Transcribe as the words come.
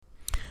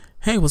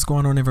Hey, what's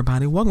going on,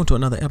 everybody? Welcome to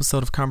another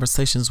episode of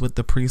Conversations with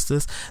the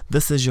Priestess.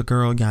 This is your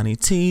girl, Yanni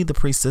T. The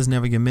priestess,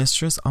 never your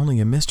mistress, only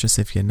your mistress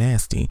if you're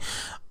nasty.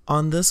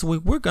 On this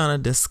week, we're going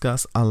to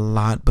discuss a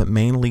lot, but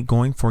mainly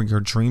going for your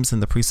dreams in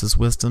the Priestess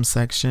Wisdom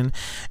section.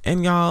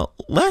 And y'all,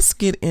 let's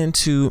get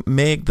into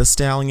Meg Thee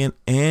Stallion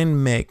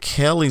and Meg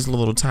Kelly's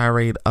little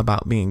tirade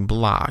about being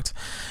blocked.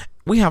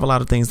 We have a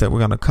lot of things that we're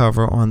going to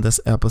cover on this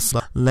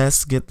episode.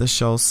 Let's get the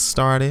show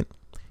started.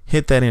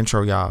 Hit that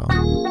intro, y'all.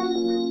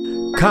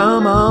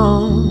 Come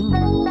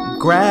on,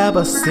 grab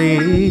a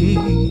seat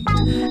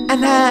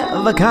and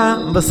have a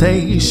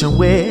conversation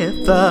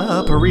with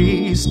the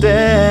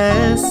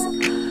priestess.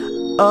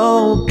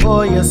 Oh,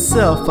 pour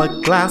yourself a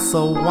glass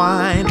of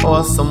wine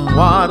or some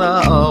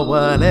water or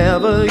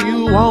whatever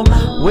you want.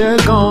 We're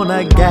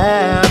gonna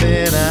gab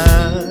it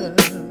up.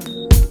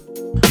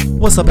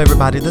 What's up,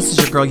 everybody? This is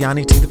your girl,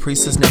 Yanni T, the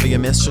priestess, never your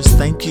mistress.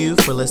 Thank you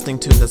for listening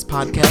to this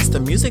podcast. The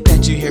music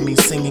that you hear me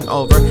singing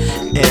over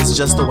is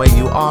Just the Way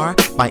You Are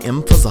by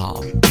M.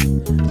 Fazal.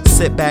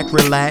 Sit back,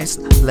 relax.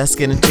 Let's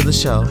get into the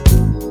show.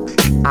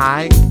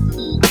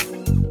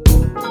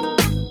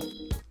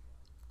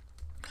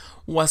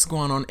 What's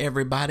going on,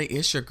 everybody?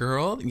 It's your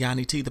girl,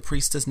 Yanni T, the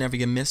priestess, never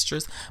your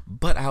mistress,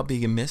 but I'll be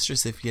your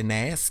mistress if you're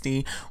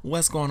nasty.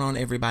 What's going on,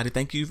 everybody?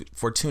 Thank you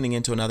for tuning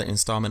into another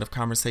installment of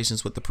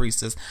Conversations with the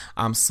Priestess.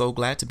 I'm so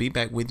glad to be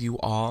back with you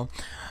all.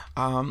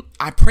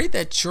 I pray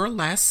that your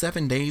last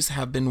 7 days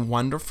have been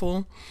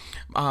wonderful.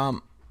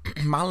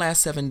 My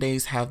last 7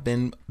 days have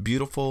been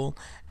beautiful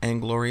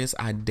and glorious.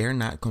 I dare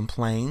not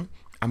complain.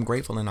 I'm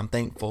grateful and I'm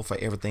thankful for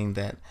everything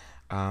that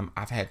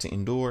I've had to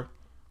endure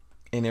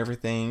and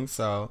everything.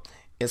 So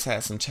it's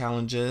had some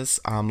challenges.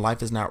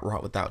 Life is not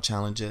wrought without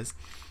challenges.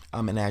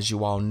 And as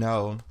you all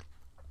know,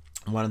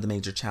 one of the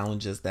major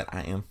challenges that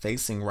I am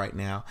facing right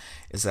now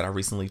is that I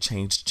recently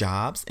changed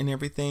jobs and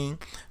everything.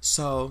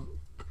 So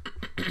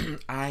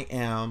I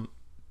am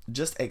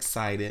just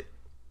excited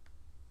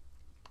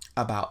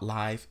about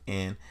life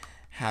and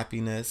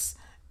happiness.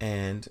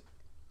 And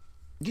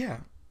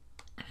yeah,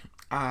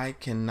 I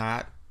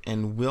cannot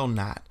and will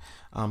not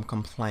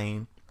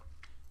complain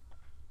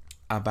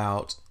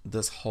about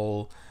this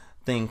whole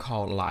thing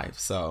called life.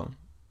 So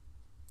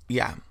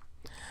yeah.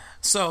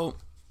 So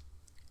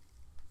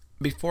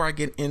before I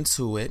get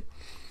into it,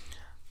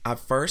 I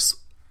first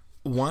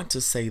want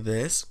to say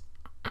this.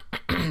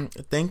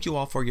 Thank you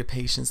all for your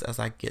patience as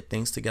I get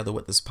things together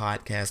with this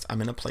podcast.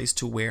 I'm in a place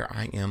to where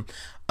I am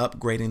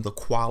upgrading the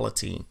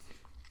quality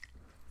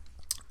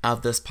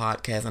of this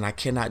podcast, and I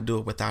cannot do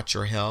it without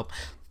your help.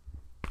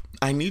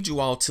 I need you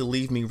all to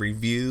leave me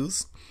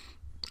reviews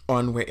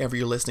on wherever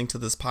you're listening to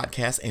this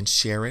podcast and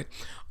share it.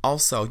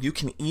 Also, you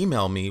can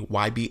email me,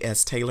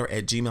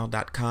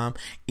 ybstaylor@gmail.com.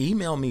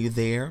 Email me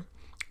there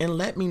and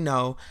let me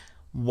know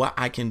what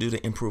I can do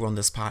to improve on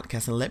this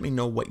podcast, and let me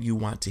know what you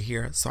want to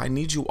hear. So I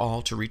need you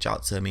all to reach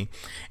out to me,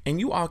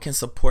 and you all can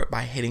support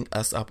by hitting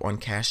us up on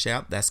Cash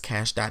App. That's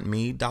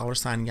cash.me,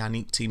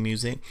 $Yannick T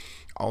Music.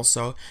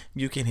 Also,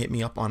 you can hit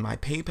me up on my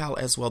PayPal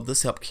as well.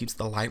 This help keeps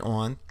the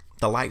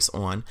lights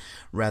on,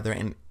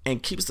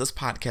 and keeps this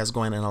podcast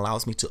going and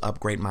allows me to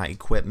upgrade my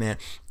equipment.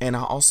 And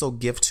I also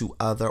give to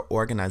other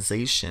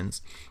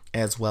organizations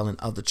as well, and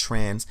other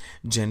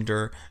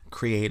transgender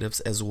creatives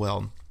as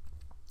well.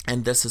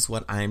 And this is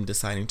what I'm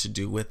deciding to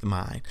do with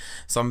mine.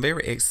 So I'm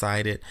very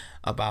excited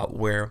about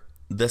where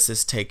this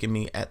is taking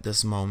me at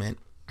this moment.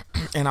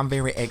 And I'm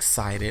very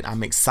excited.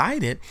 I'm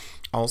excited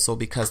also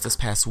because this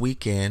past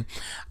weekend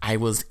I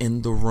was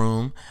in the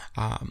room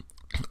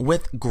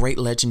with great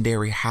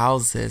legendary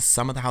houses,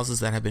 some of the houses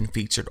that have been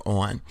featured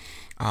on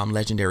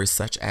legendary,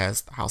 such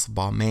as the House of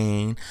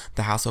Balmain,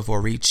 the House of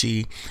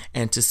Orici,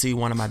 and to see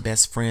one of my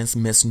best friends,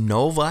 Miss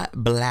Nova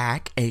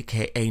Black,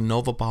 aka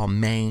Nova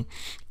Balmain,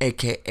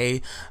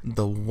 aka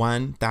the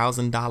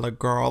 $1,000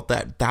 girl,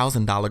 that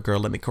 $1,000 girl,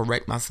 let me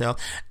correct myself,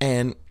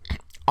 and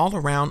all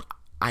around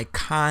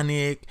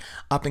iconic,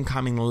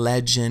 up-and-coming,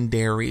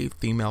 legendary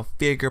female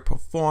figure,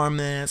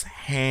 performance,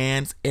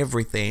 hands,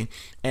 everything.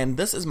 And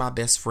this is my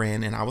best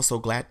friend, and I was so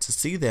glad to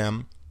see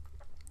them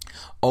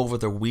over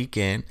the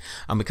weekend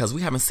because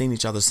we haven't seen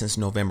each other since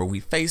November.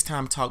 We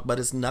FaceTime talk, but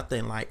it's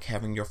nothing like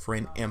having your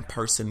friend in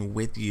person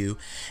with you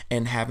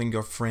and having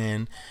your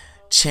friend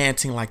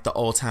chanting like the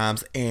old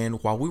times.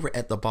 And while we were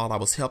at the ball, I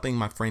was helping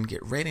my friend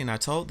get ready, and I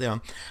told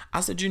them,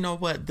 I said, you know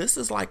what, this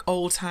is like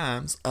old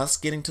times, us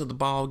getting to the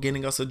ball,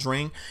 getting us a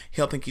drink,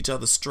 helping each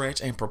other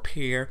stretch and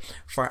prepare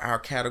for our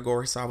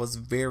category. So I was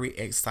very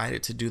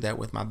excited to do that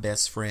with my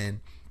best friend.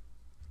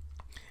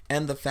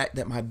 And the fact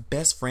that my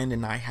best friend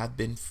and I have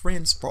been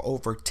friends for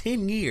over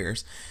 10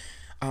 years.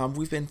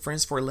 We've been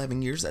friends for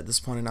 11 years at this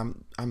point,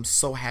 and I'm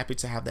so happy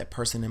to have that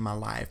person in my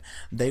life.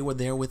 They were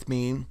there with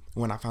me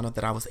when I found out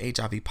that I was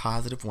HIV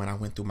positive, when I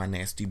went through my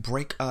nasty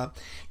breakup,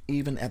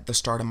 even at the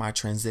start of my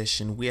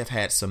transition. We have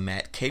had some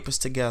mad capers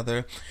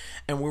together,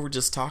 and we were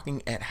just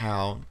talking at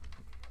how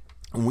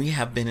we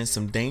have been in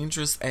some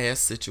dangerous ass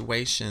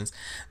situations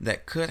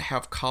that could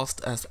have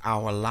cost us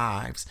our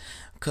lives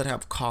could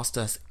have cost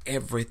us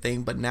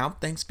everything. But now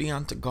thanks be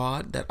unto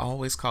God that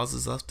always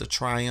causes us to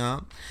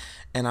triumph.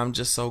 And I'm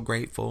just so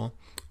grateful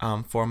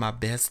for my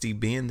bestie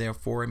being there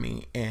for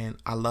me. And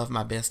I love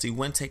my bestie.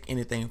 Wouldn't take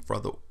anything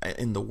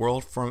in the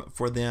world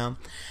for them.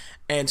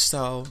 And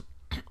so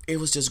it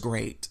was just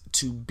great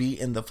to be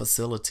in the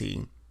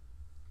facility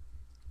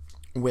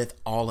with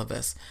all of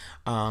us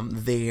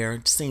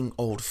there, seeing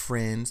old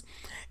friends.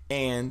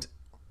 And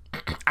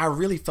I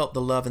really felt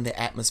the love in the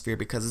atmosphere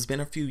because it's been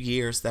a few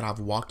years that I've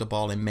walked the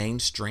ball in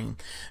mainstream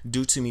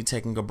due to me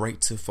taking a break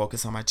to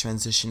focus on my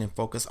transition and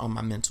focus on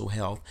my mental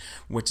health,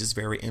 which is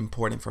very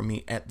important for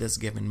me at this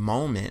given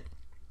moment.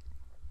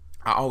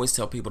 I always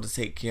tell people to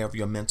take care of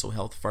your mental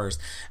health first.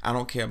 I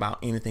don't care about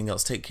anything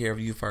else. Take care of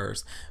you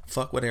first.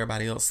 Fuck what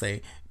everybody else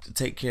say.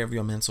 Take care of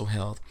your mental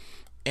health.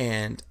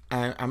 And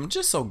I'm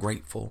just so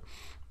grateful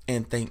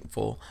and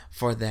thankful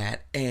for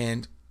that.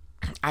 And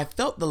I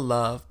felt the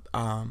love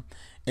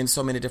in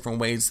so many different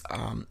ways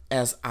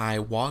as I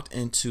walked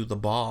into the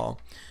ball.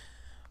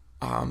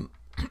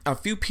 A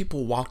few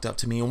people walked up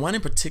to me, and one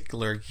in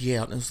particular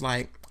yelled and was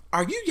like,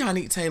 "Are you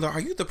Yannick Taylor? Are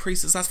you the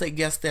priestess?" I said,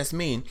 "Yes, that's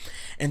me."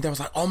 And they was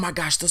like, "Oh my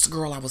gosh, this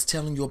girl I was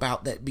telling you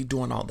about that be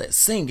doing all that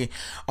singing.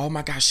 Oh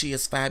my gosh, she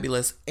is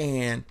fabulous."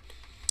 And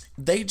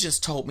they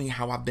just told me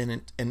how I've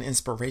been an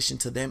inspiration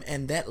to them,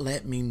 and that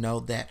let me know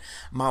that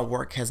my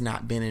work has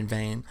not been in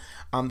vain.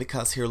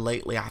 Because here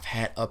lately I've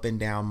had up and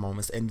down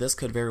moments, and this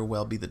could very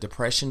well be the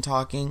depression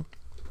talking,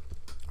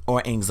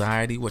 or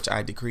anxiety, which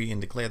I decree and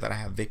declare that I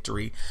have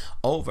victory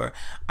over.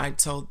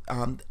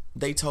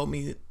 They told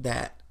me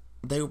that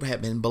they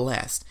have been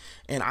blessed,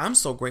 and I'm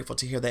so grateful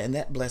to hear that. And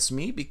that blessed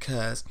me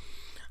because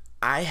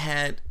I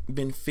had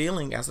been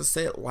feeling, as I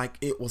said, like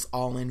it was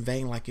all in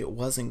vain, like it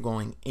wasn't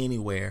going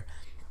anywhere.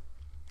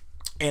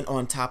 And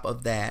on top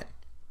of that,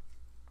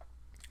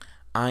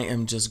 I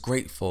am just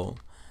grateful,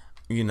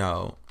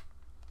 and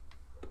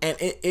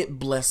it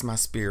blessed my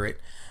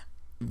spirit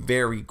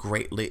very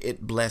greatly.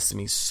 It blessed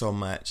me so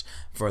much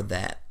for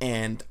that.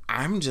 And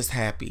I'm just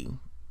happy.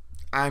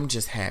 I'm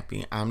just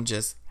happy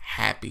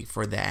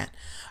for that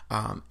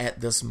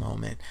at this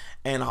moment.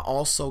 And I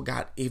also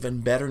got even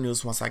better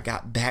news once I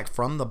got back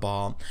from the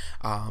ball.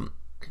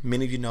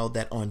 Many of you know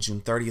that on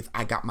June 30th,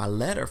 I got my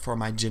letter for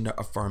my gender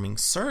affirming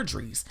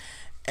surgeries.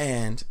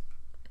 And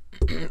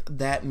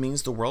that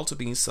means the world to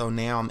me. So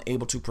now I'm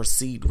able to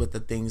proceed with the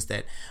things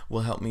that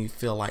will help me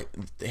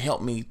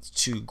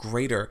to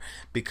greater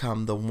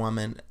become the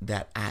woman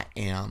that I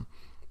am.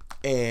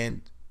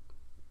 And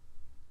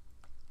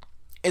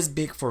it's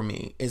big for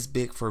me. It's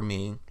big for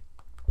me.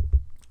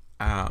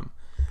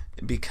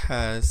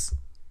 Because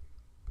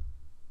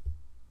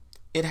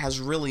it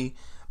has really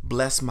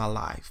blessed my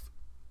life.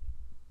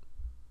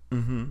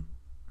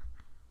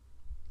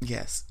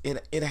 Yes,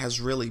 it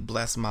has really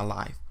blessed my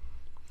life.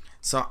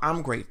 So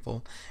I'm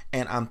grateful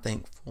and I'm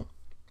thankful.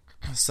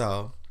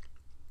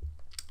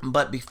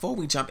 But before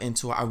we jump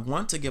into it, I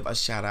want to give a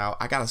shout out.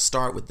 I got to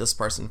start with this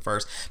person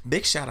first.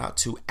 Big shout out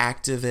to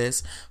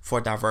Activists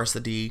for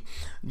Diversity.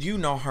 You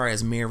know her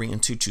as Mary in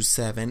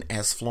 227,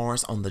 as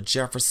Florence on the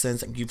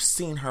Jeffersons. You've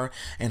seen her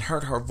and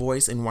heard her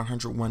voice in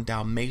 101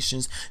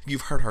 Dalmatians.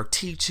 You've heard her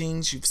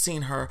teachings. You've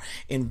seen her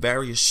in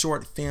various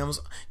short films.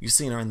 You've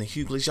seen her in the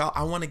Hughleys. Y'all,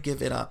 I want to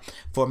give it up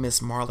for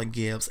Miss Marla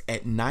Gibbs.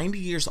 At 90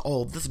 years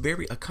old, this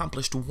very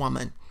accomplished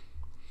woman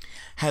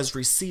has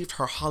received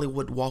her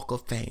Hollywood Walk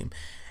of Fame.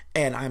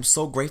 And I'm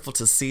so grateful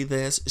to see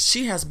this.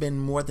 She has been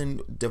more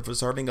than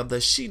deserving of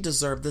this. She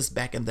deserved this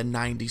back in the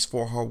 90s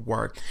for her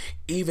work.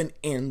 Even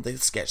in the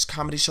sketch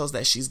comedy shows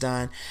that she's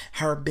done,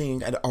 her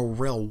being a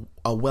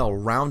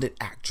well-rounded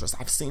actress.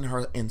 I've seen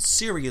her in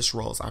serious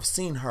roles. I've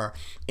seen her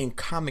in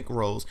comic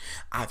roles.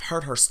 I've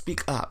heard her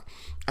speak up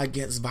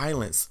against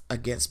violence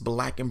against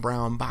black and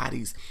brown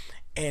bodies.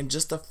 And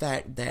just the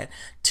fact that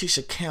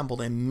Tisha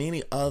Campbell and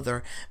many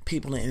other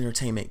people in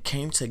entertainment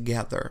came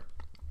together.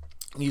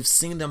 You've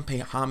seen them pay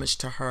homage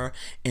to her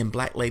in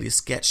Black Lady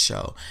Sketch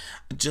Show.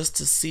 Just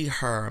to see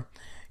her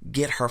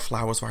get her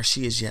flowers while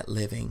she is yet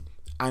living.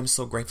 I'm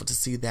so grateful to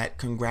see that.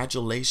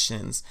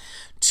 Congratulations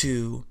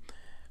to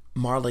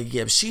Marla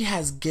Gibbs. She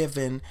has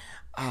given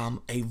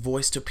a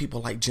voice to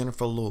people like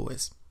Jennifer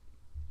Lewis.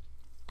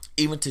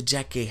 Even to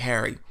Jackie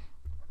Harry.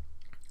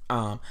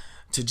 To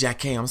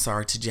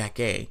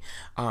Jackie.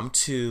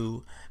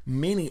 To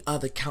many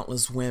other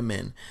countless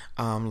women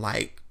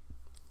like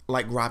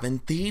Robin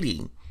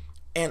Thede.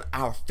 And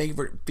our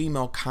favorite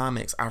female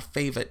comics, our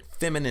favorite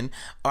comedians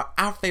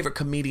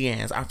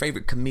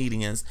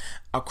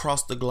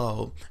across the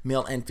globe,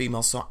 male and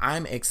female. So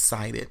I'm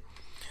excited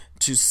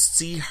to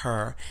see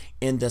her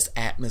in this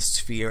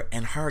atmosphere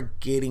and her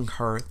getting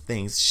her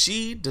things.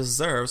 She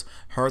deserves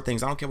her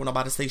things. I don't care what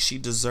nobody says. She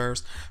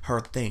deserves her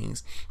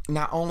things.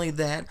 Not only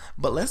that,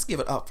 but let's give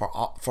it up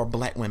for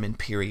black women,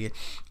 period.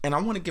 And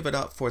I want to give it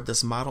up for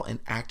this model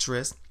and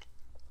actress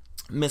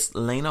Miss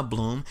Lena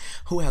Bloom,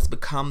 who has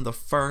become the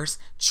first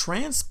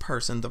trans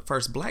person, the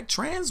first black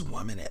trans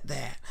woman at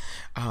that,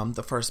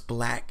 the first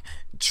black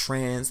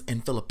trans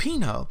and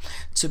Filipino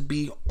to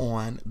be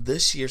on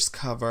this year's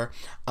cover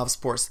of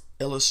Sports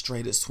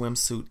Illustrated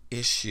swimsuit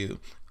issue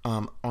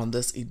on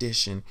this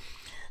edition.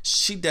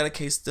 She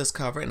dedicates this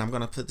cover, and I'm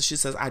going to put, she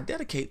says, I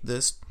dedicate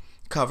this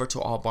cover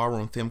to all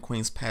ballroom femme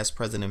queens past,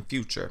 present, and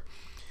future.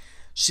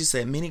 She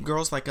said, many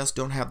girls like us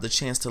don't have the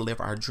chance to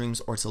live our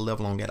dreams or to live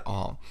long at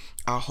all.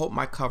 I hope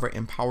my cover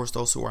empowers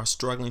those who are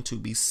struggling to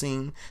be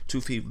seen,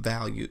 to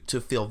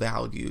feel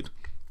valued.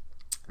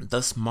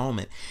 This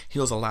moment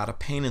heals a lot of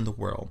pain in the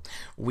world.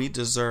 We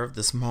deserve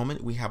this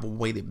moment. We have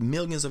waited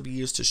millions of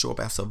years to show up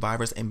as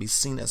survivors and be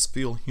seen as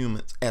full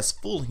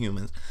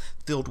humans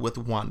filled with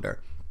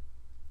wonder.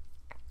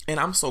 And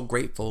I'm so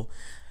grateful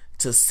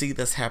to see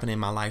this happen in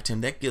my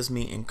lifetime. That gives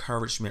me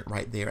encouragement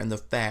right there. And the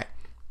fact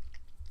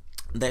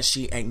that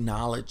she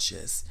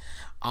acknowledges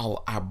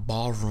our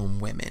ballroom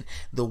women,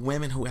 the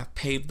women who have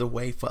paved the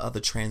way for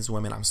other trans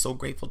women. I'm so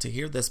grateful to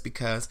hear this,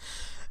 because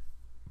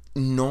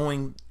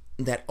knowing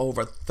that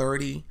over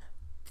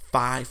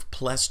 35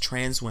 plus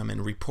trans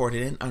women,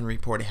 reported and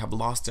unreported, have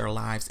lost their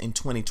lives in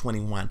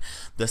 2021.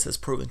 This has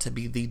proven to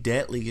be the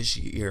deadliest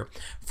year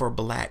for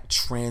black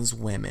trans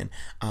women,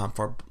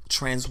 for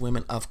trans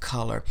women of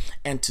color.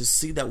 And to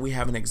see that we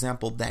have an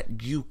example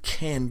that you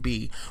can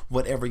be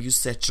whatever you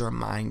set your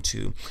mind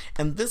to.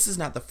 And this is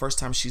not the first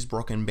time she's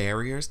broken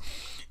barriers.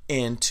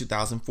 In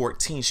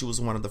 2014, she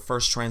was one of the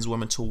first trans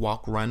women to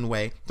walk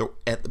runway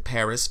at the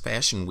Paris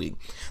Fashion Week,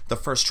 the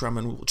first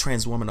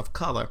trans woman of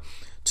color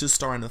to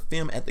star in a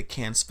film at the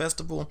Cannes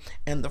Festival,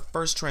 and the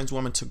first trans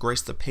woman to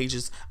grace the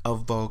pages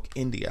of Vogue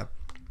India.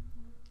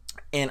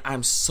 And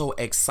I'm so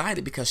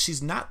excited because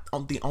she's not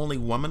the only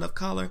woman of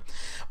color,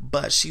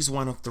 but she's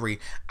one of three.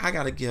 I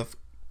gotta give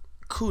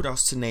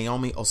kudos to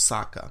Naomi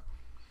Osaka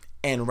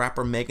and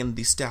rapper Megan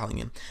Thee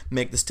Stallion.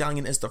 Meg Thee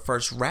Stallion is the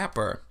first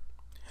rapper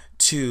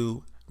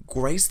to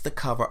grace the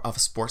cover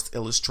of Sports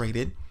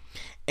Illustrated,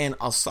 and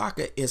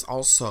Osaka is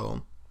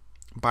also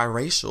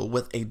biracial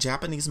with a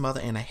Japanese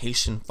mother and a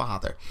Haitian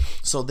father.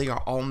 So they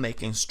are all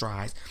making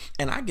strides,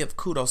 and I give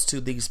kudos to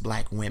these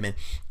black women,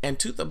 and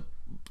to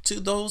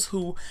those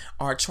who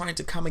are trying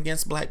to come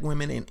against black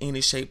women in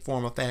any shape,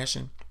 form, or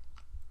fashion.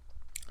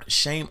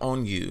 Shame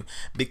on you,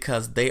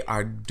 because they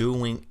are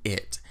doing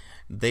it.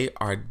 They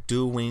are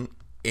doing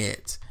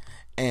it,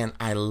 and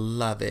I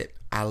love it.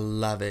 I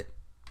love it.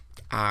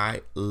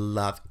 I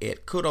love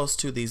it. Kudos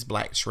to these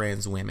black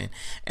trans women.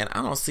 And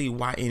I don't see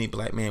why any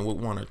black man would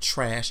want to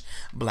trash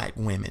black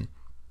women.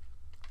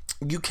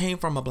 You came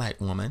from a black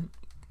woman.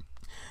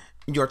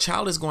 Your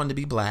child is going to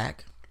be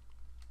black.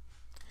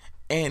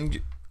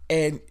 And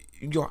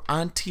your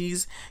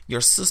aunties, your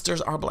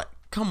sisters are black.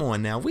 Come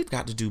on now. We've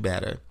got to do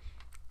better.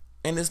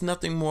 And there's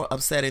nothing more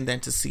upsetting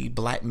than to see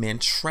black men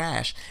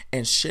trash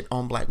and shit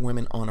on black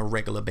women on a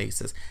regular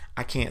basis.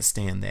 I can't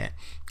stand that.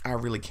 I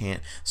really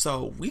can't.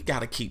 So we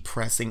got to keep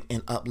pressing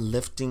and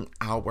uplifting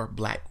our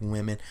black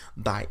women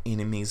by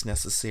any means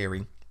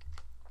necessary.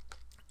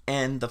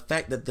 And the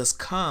fact that this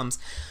comes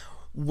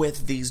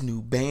with these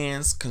new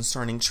bans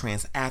concerning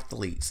trans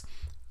athletes,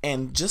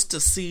 and just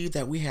to see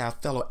that we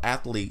have fellow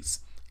athletes,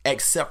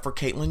 except for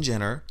Caitlyn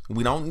Jenner,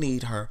 we don't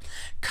need her,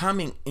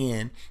 coming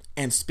in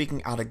and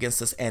speaking out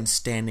against us and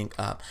standing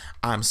up.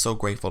 I'm so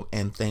grateful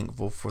and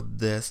thankful for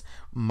this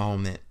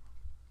moment.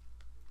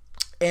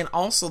 And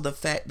also the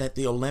fact that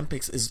the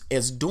Olympics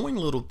is doing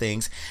little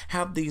things,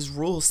 have these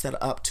rules set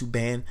up to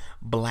ban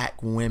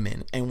black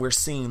women. And we're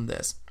seeing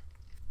this.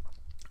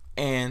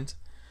 And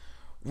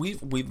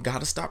we've got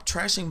to stop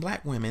trashing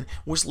black women,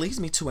 which leads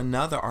me to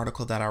another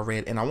article that I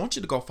read. And I want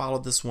you to go follow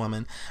this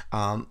woman,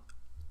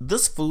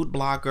 this food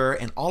blogger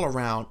and all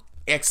around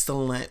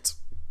excellent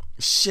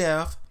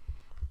chef,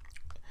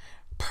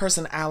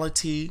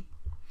 personality.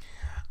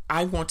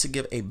 I want to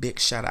give a big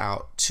shout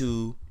out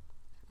to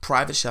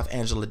private chef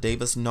Angela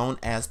Davis, known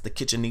as the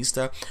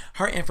Kitchenista.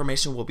 Her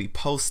information will be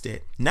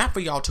posted, not for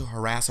y'all to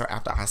harass her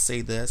after I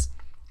say this,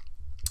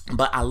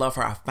 but I love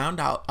her. I found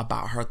out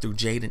about her through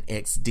Jaden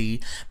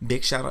XD.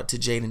 Big shout out to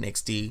Jaden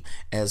XD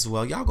as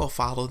well. Y'all go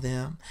follow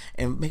them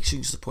and make sure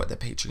you support their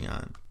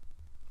Patreon.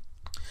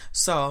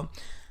 So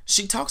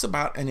she talks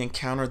about an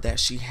encounter that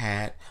she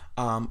had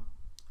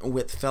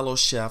with fellow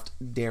chef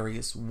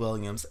Darius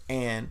Williams.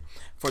 And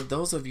for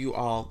those of you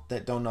all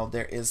that don't know,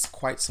 there is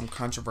quite some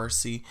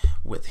controversy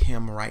with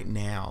him right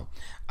now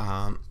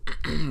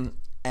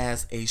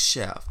as a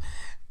chef.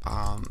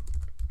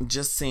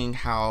 Just seeing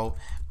how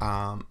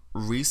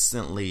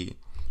recently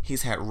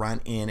he's had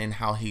run in and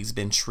how he's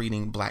been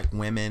treating black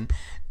women,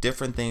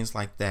 different things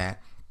like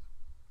that.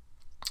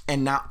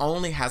 And not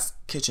only has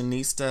the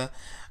Kitchenista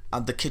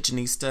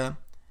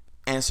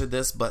answered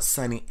this, but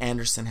Sunny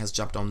Anderson has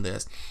jumped on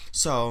this.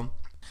 So,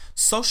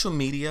 social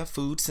media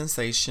food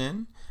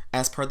sensation,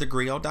 as per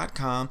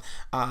thegrio.com,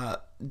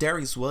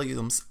 Darius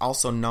Williams,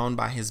 also known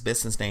by his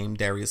business name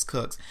Darius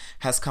Cooks,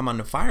 has come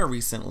under fire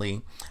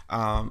recently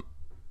from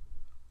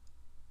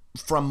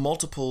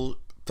multiple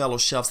fellow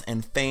chefs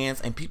and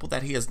fans and people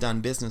that he has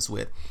done business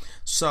with.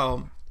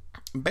 So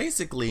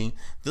basically,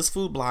 this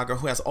food blogger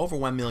who has over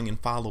 1 million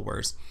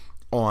followers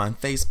on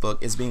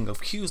Facebook is being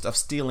accused of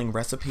stealing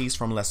recipes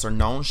from lesser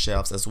known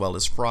chefs, as well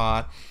as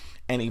fraud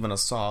and even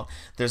assault.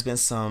 There's been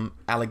some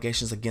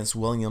allegations against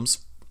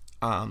Williams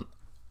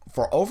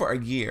for over a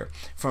year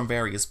from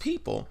various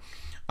people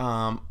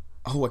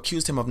who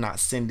accused him of not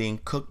sending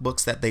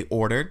cookbooks that they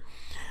ordered,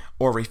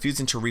 or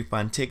refusing to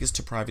refund tickets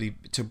to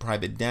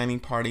private dining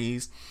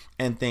parties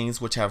and things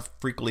which have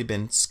frequently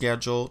been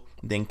scheduled,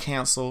 then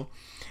canceled.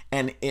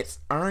 And it's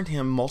earned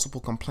him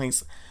multiple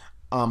complaints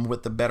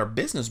with the Better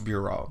Business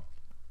Bureau.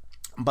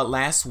 But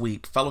last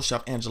week, fellow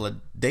chef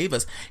Angela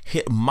Davis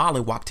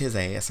mollywopped his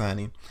ass,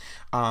 honey.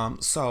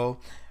 So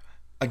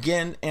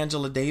again,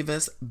 Angela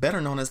Davis,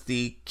 better known as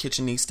the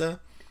Kitchenista,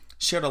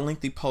 shared a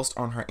lengthy post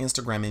on her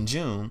Instagram in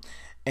June,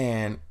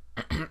 and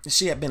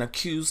she had been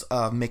accused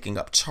of making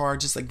up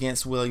charges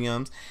against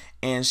Williams,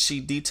 and she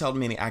detailed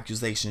many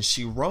accusations.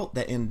 She wrote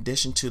that in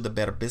addition to the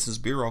Better Business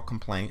Bureau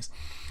complaints,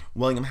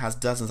 Williams has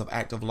dozens of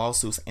active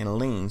lawsuits and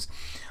liens.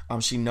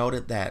 She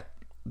noted that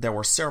there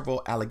were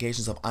several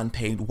allegations of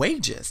unpaid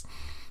wages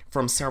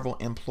from several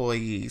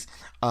employees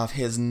of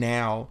his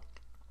now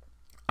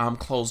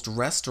closed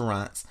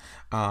restaurants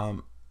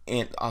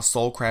in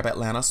Soul Crab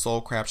Atlanta,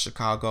 Soul Crab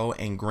Chicago,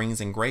 and Greens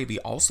and Gravy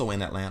also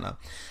in Atlanta.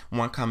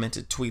 One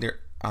commented, tweeted,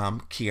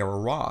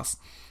 Kiara Ross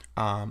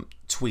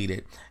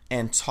tweeted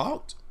and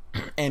talked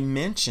and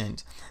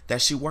mentioned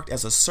that she worked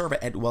as a server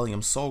at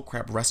Williams Soul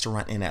Crab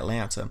restaurant in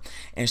Atlanta,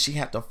 and she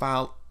had to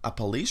file a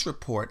police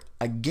report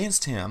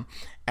against him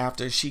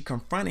after she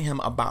confronted him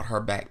about her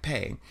back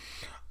pay.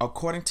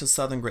 According to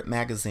Southern Grit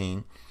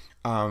magazine,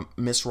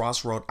 Miss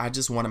Ross wrote, "I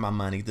just wanted my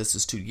money. This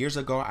is 2 years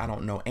ago. I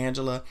don't know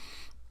Angela.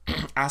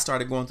 I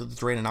started going through the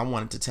thread and I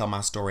wanted to tell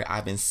my story.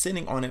 I've been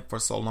sitting on it for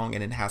so long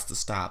and it has to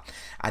stop.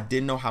 I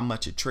didn't know how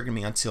much it triggered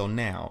me until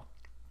now."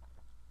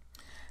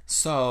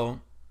 So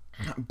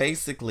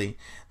basically,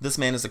 this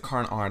man is a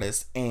con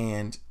artist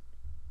and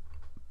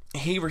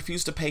he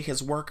refused to pay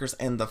his workers,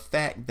 and the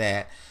fact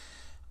that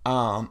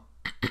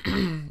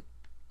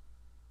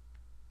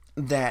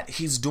that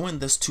he's doing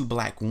this to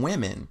black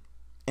women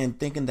and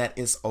thinking that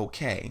it's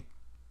okay.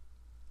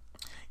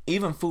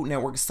 Even Food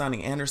Network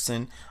Sonny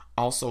Anderson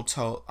also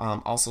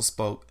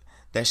spoke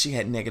that she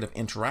had negative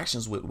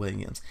interactions with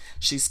Williams.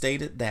 She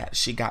stated that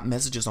she got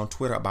messages on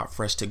Twitter about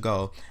Fresh to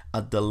Go,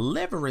 a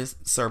delivery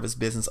service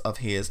business of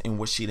his in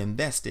which she'd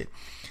invested.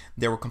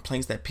 There were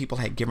complaints that people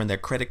had given their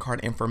credit card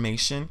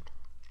information,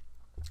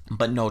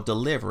 but no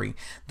delivery.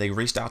 They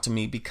reached out to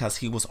me because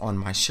he was on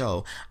my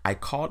show. I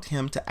called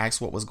him to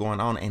ask what was going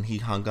on and he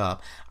hung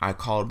up. I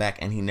called back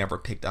and he never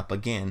picked up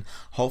again.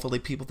 Hopefully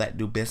people that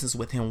do business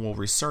with him will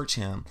research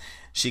him.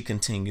 She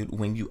continued,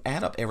 when you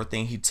add up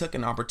everything, he took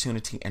an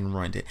opportunity and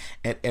ruined it.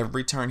 At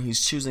every turn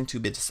he's choosing to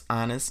be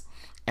dishonest,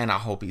 and I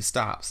hope he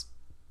stops.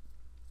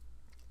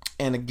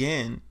 And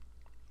again,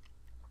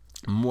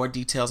 more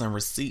details and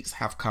receipts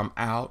have come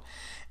out.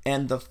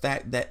 And the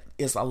fact that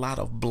it's a lot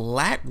of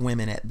black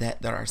women at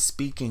that are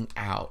speaking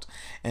out.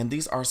 And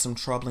these are some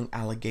troubling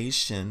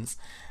allegations.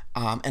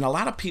 And a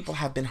lot of people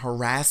have been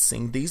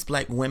harassing these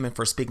black women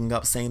for speaking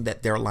up, saying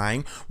that they're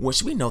lying,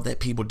 which we know that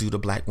people do to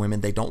black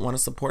women. They don't want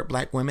to support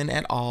black women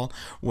at all,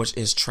 which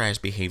is trash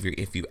behavior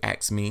if you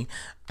ask me.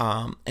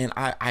 And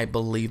I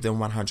believe them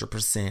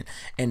 100%.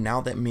 And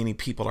now that many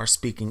people are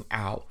speaking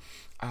out,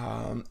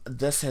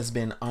 this has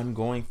been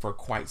ongoing for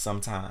quite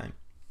some time.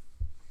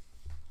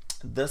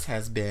 This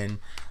has been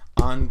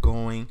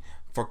ongoing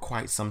for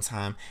quite some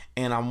time,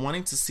 and I'm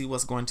wanting to see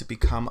what's going to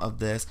become of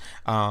this.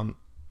 And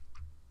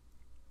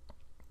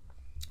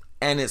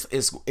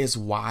it's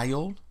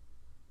wild,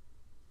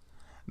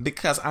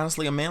 because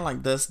honestly, a man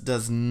like this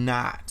does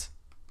not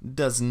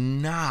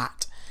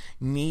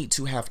need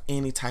to have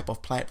any type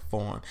of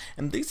platform.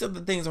 And these are the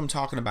things I'm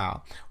talking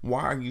about.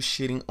 Why are you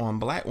shitting on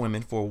black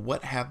women for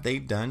what have they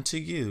done to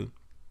you?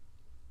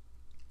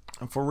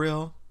 For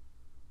real.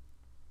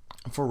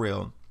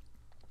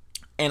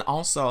 And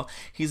also,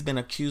 he's been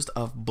accused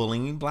of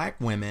bullying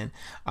black women,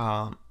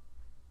 and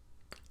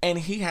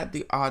he had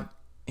the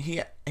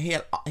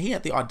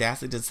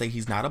audacity to say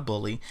he's not a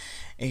bully,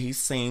 and he's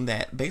saying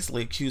that,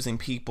 basically accusing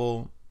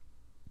people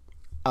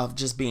of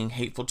just being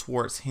hateful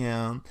towards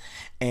him,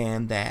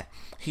 and that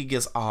he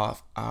gives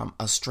off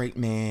a straight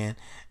man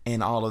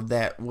and all of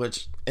that,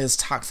 which is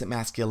toxic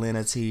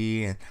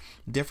masculinity and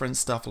different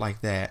stuff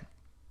like that.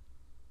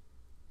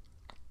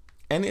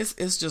 And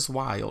it's just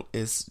wild.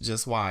 It's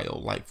just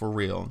wild, like for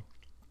real.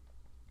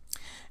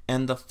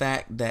 And the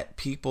fact that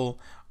people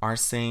are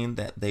saying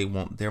that they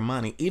want their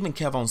money. Even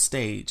Kev on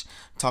Stage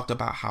talked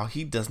about how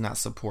he does not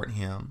support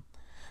him.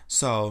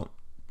 So,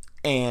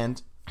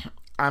 and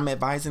I'm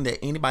advising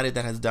that anybody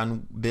that has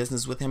done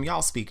business with him,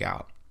 y'all speak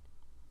out.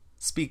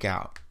 Speak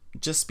out.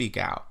 Just speak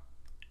out.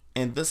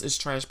 And this is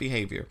trash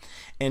behavior.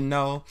 And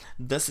no,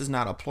 this is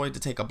not a ploy to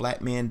take a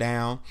black man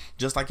down.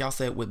 Just like y'all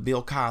said with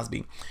Bill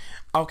Cosby.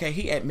 Okay,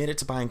 he admitted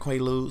to buying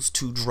Quaaludes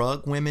to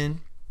drug women.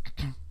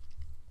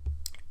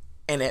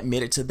 and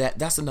admitted to that.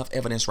 That's enough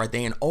evidence right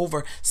there. And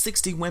over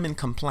 60 women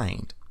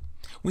complained.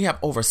 We have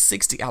over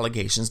 60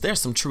 allegations.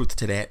 There's some truth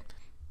to that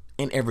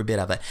in every bit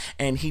of it.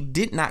 And he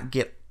did not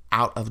get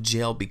out of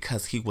jail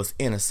because he was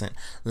innocent.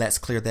 Let's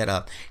clear that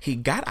up. He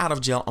got out of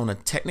jail on a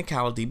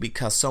technicality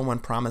because someone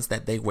promised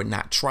that they would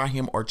not try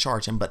him or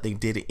charge him, but they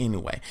did it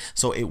anyway.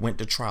 So it went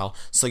to trial.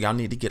 So y'all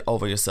need to get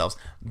over yourselves.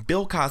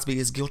 Bill Cosby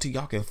is guilty.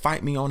 Y'all can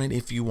fight me on it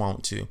if you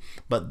want to.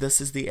 But this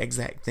is the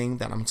exact thing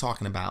that I'm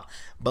talking about.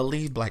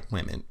 Believe black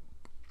women.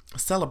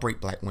 Celebrate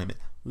black women.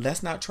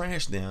 Let's not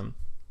trash them.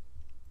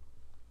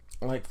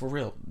 Like, for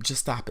real.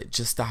 Just stop it.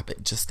 Just stop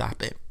it. Just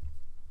stop it.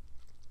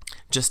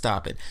 Just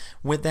stop it.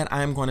 With that,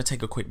 I am going to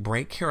take a quick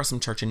break. Here are some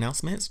church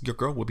announcements. Your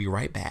girl will be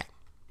right back.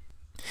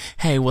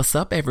 Hey, what's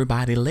up,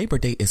 everybody? Labor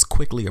Day is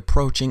quickly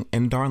approaching,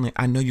 and darling,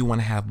 I know you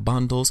want to have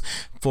bundles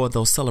for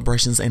those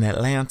celebrations in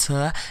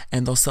Atlanta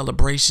and those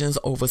celebrations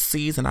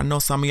overseas, and I know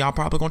some of y'all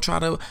probably going to try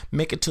to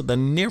make it to the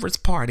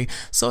nearest party.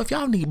 So if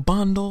y'all need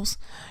bundles,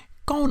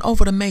 go on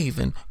over to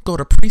Maven. Go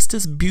to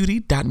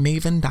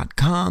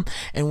priestessbeauty.maven.com,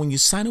 and when you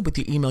sign up with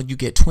your email, you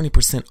get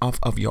 20% off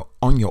of your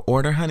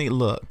order, honey.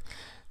 Look,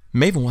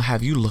 Maven will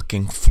have you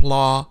looking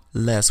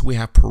flawless. We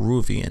have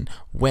Peruvian,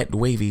 wet,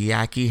 wavy,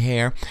 yaki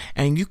hair,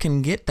 and you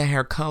can get the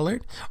hair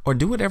colored or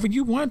do whatever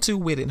you want to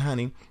with it,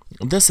 honey.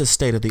 This is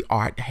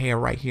state-of-the-art hair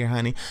right here,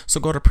 honey. So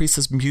go to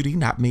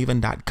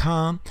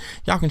priestessbeauty.maven.com.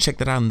 Y'all can check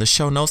that out in the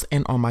show notes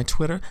and on my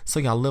Twitter.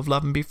 So y'all live,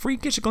 love, and be free.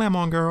 Get your glam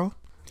on, girl.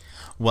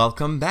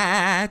 Welcome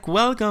back.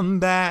 Welcome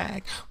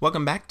back.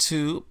 Welcome back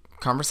to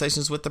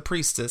Conversations with the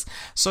Priestess.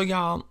 So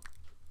y'all,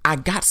 I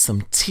got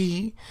some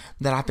tea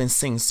that I've been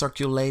seeing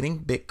circulating.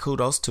 Big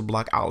kudos to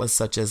blog outlets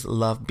such as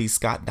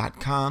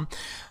lovebscott.com.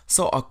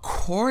 So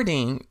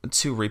according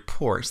to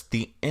reports,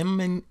 the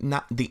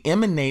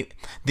Emmy-nominated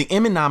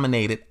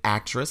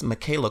actress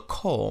Michaela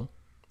Coel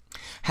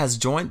has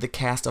joined the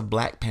cast of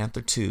Black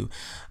Panther 2.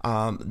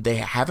 They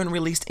haven't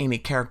released any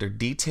character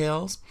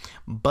details,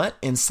 but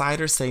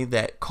insiders say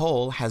that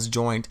Coel has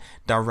joined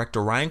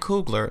director Ryan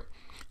Coogler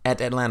at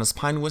Atlanta's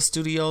Pinewood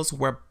Studios,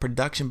 where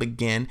production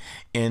began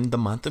in the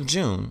month of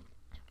June.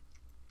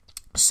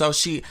 So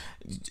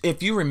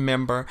if you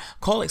remember,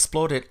 Coel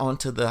exploded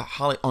onto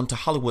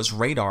Hollywood's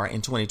radar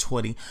in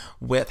 2020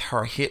 with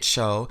her hit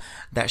show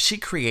that she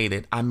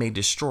created, I May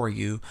Destroy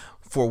You,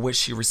 for which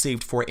she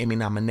received 4 Emmy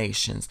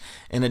nominations.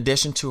 In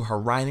addition to her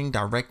writing,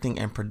 directing,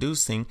 and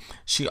producing,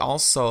 she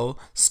also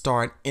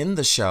starred in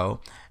the show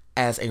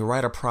as a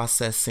writer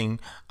processing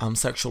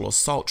sexual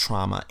assault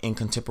trauma in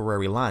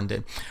contemporary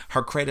London.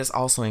 Her credits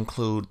also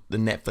include the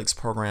Netflix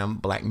program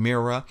Black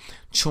Mirror,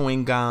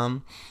 Chewing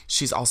Gum.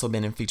 She's also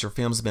been in feature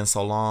films Been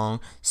So Long,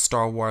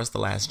 Star Wars, The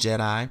Last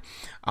Jedi.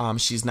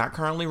 She's not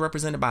currently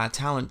represented by a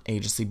talent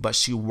agency, but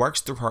she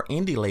works through her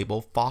indie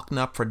label,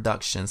 Faulkner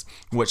Productions,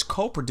 which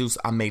co-produced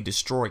I May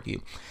Destroy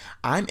You.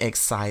 I'm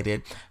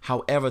excited.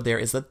 However, there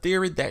is a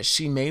theory that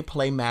she may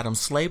play Madam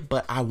Slave,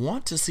 but I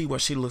want to see what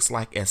she looks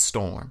like as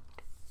Storm.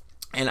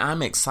 And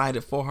I'm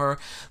excited for her.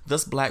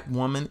 This black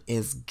woman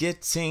is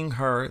getting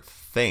her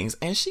things,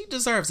 and she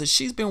deserves it.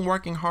 She's been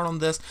working hard on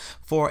this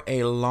for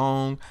a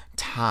long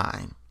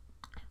time.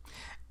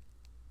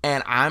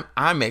 And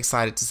I'm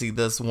excited to see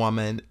this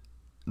woman,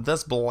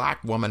 this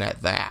black woman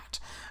at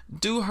that,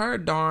 do her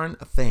darn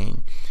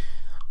thing.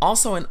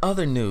 Also in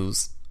other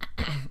news,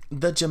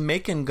 the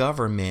Jamaican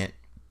government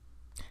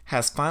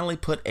has finally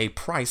put a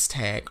price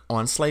tag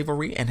on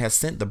slavery and has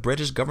sent the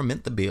British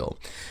government the bill.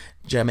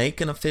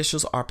 Jamaican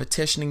officials are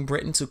petitioning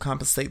Britain to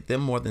compensate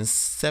them more than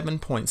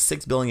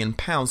 7.6 billion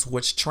pounds,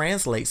 which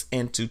translates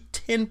into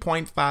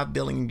 10.5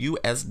 billion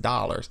US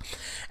dollars,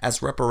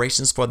 as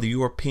reparations for the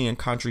European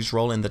country's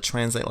role in the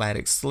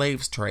transatlantic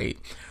slave trade.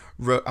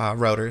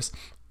 Reuters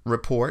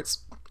reports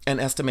an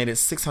estimated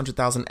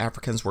 600,000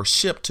 Africans were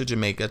shipped to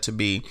Jamaica to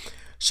be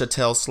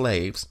chattel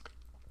slaves,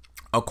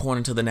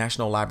 according to the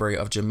National Library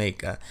of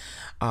Jamaica.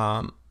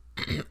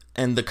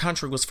 And the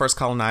country was first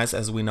colonized,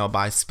 as we know,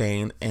 by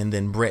Spain and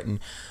then Britain,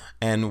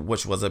 and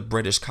which was a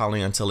British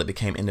colony until it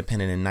became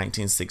independent in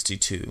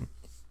 1962.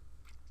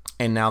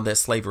 And now that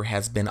slavery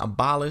has been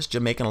abolished,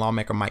 Jamaican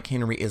lawmaker Mike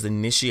Henry is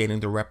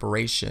initiating the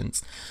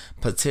reparations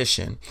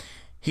petition.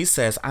 He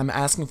says, "I'm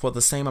asking for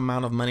the same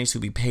amount of money to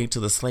be paid to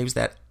the slaves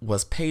that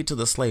was paid to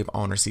the slave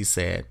owners," he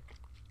said.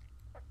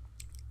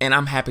 And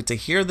I'm happy to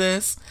hear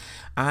this.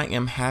 I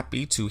am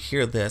happy to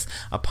hear this.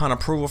 Upon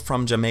approval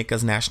from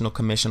Jamaica's National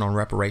Commission on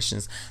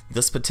Reparations,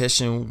 this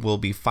petition will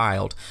be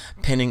filed,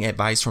 pending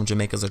advice from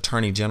Jamaica's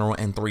Attorney General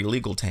and 3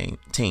 legal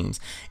teams.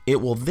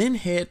 It will then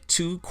head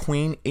to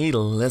Queen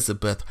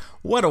Elizabeth.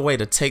 What a way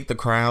to take the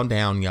crown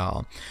down,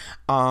 y'all.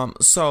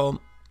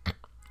 So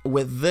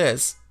with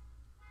this,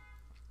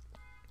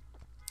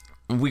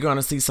 we're going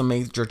to see some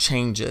major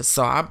changes.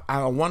 So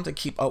I want to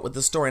keep up with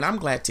the story, and I'm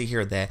glad to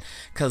hear that,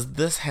 because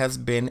this has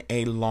been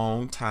a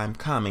long time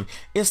coming.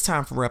 It's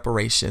time for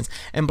reparations,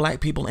 and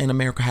black people in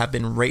America have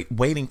been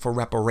waiting for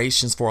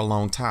reparations for a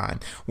long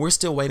time. We're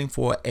still waiting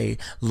for a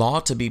law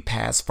to be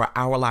passed for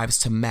our lives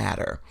to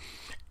matter.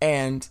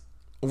 And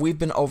we've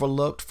been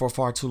overlooked for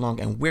far too long,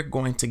 and we're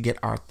going to get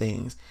our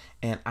things.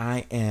 And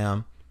I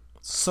am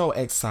so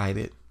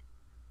excited.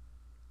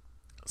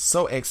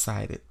 So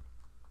excited.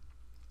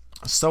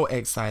 So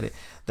excited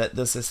that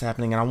this is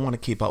happening, and I want to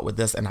keep up with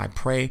this, and I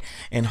pray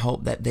and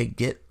hope that they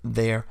get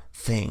their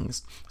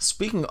things.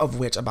 Speaking of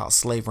which, about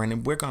slavery,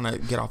 and we're going to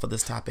get off of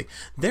this topic,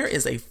 there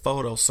is a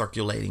photo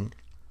circulating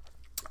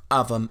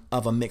of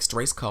a mixed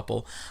race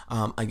couple,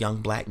 a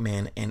young black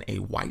man and a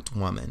white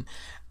woman,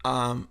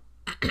 that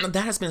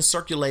has been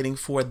circulating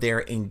for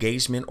their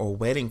engagement or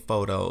wedding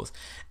photos,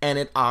 and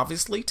it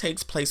obviously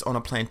takes place on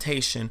a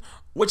plantation,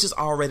 which is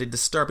already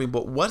disturbing.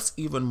 But what's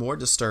even more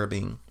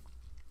disturbing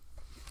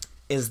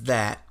is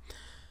that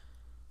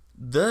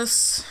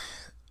this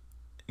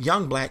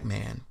young black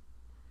man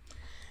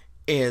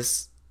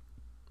is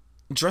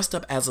dressed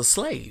up as a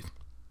slave,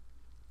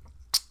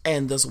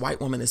 and this white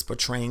woman is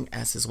portraying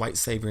as his white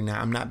savior. Now,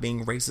 I'm not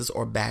being racist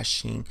or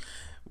bashing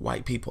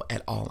white people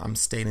at all. I'm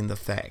stating the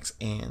facts,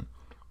 and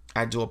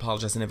I do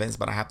apologize in advance,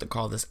 but I have to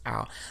call this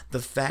out. The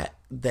fact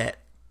that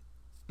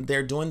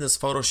they're doing this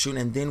photo shoot,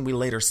 and then we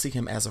later see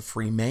him as a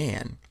free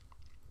man,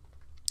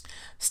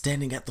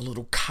 standing at the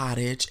little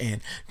cottage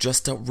and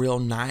dressed up real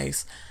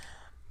nice.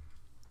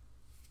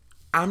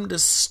 I'm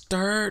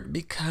disturbed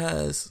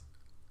because,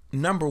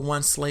 number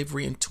one,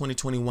 slavery in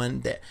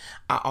 2021, that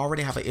I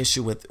already have an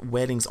issue with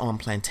weddings on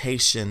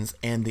plantations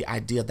and the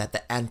idea that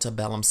the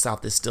antebellum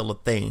South is still a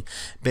thing.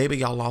 Baby,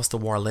 y'all lost the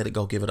war. Let it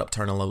go. Give it up.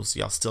 Turn it loose.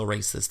 Y'all still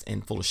racist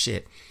and full of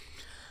shit.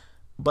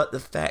 But the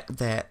fact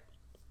that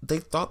they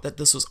thought that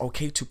this was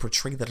okay to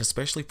portray that,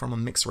 especially from a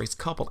mixed race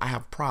couple, I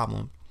have a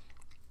problem.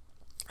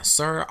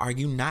 Sir, are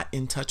you not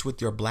in touch with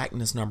your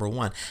blackness, number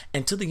one?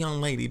 And to the young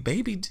lady,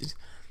 baby,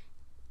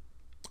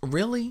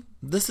 really?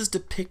 This is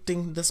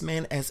depicting this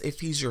man as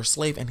if he's your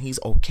slave and he's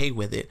okay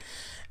with it.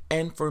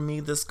 And for me,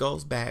 this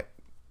goes back.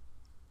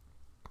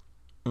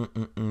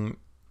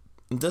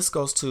 This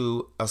goes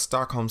to a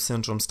Stockholm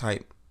Syndrome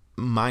type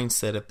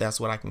mindset, if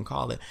that's what I can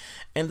call it.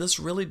 And this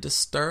really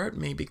disturbed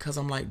me because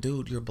I'm like,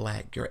 dude, you're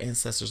black. Your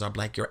ancestors are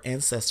black. Your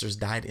ancestors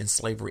died in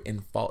slavery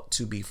and fought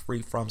to be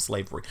free from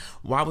slavery.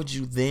 Why would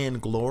you then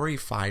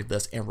glorify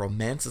this and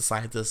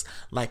romanticize this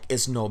like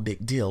it's no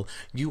big deal?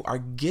 You are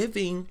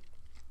giving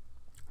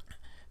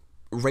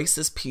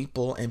racist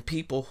people and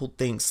people who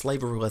think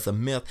slavery was a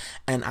myth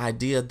an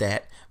idea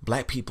that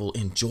black people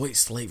enjoyed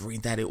slavery,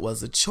 that it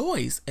was a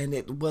choice, and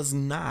it was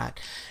not.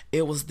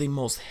 It was the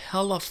most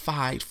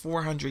hellified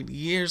 400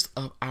 years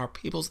of our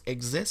people's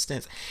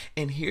existence,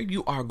 and here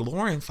you are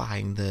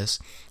glorifying this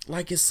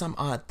like it's some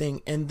odd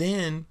thing. And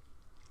then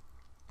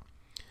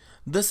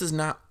this is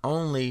not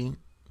only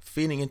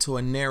feeding into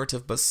a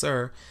narrative, but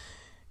sir,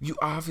 you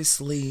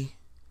obviously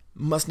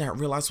must not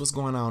realize what's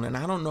going on. And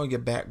I don't know your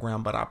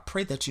background, but I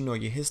pray that you know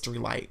your history.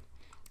 Like,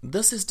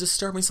 this is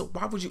disturbing. So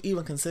why would you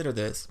even consider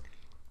this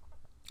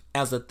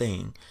as a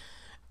thing?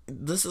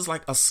 This is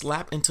like a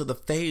slap into the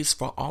face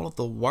for all of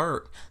the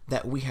work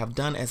that we have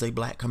done as a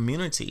black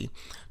community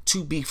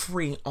to be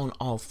free on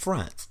all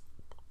fronts.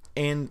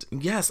 And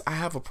yes, I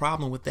have a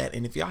problem with that.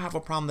 And if y'all have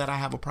a problem that I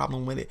have a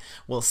problem with it,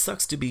 well, it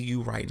sucks to be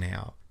you right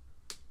now.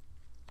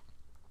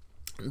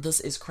 This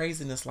is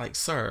craziness. Like,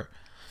 sir,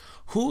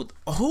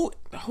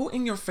 Who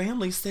in your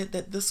family said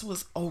that this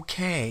was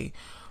okay?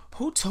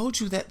 Who told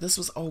you that this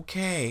was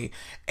okay?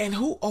 And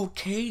who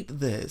okayed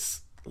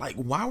this? Like,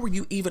 why were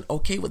you even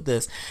okay with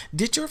this?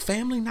 Did your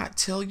family not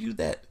tell you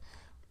that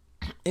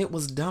it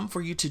was dumb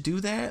for you to do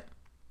that?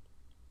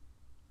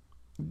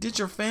 Did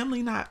your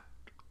family not?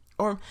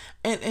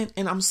 And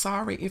I'm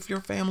sorry if your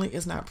family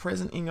is not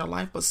present in your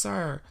life, but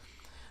sir,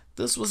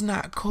 this was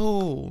not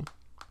cool.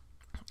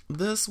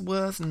 This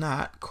was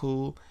not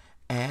cool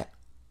at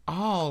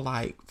all,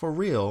 like, for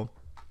real.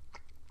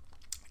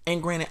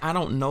 And granted, I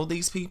don't know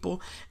these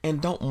people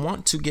and don't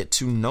want to get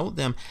to know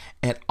them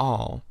at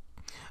all,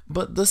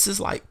 but this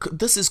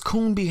is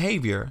coon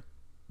behavior.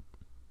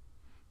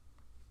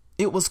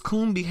 It was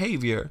coon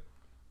behavior.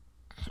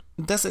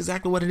 That's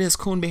exactly what it is,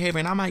 coon behavior.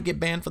 And I might get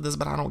banned for this,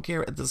 but I don't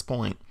care at this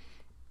point.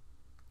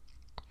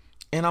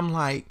 And I'm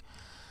like,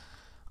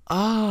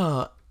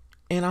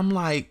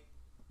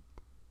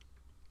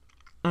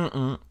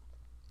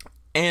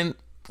 and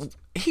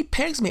he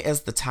pegs me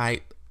as the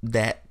type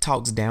that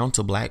talks down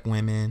to black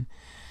women,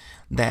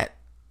 that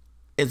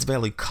is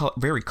very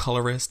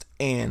colorist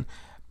and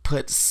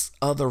puts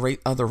other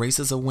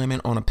races of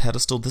women on a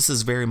pedestal. This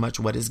is very much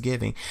what it's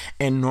giving.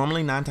 And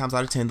normally 9 times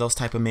out of 10, those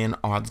type of men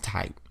are the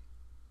type.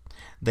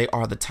 They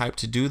are the type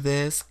to do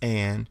this,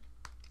 and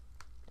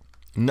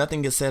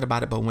nothing is said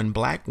about it. But when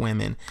black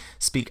women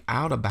speak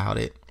out about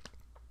it,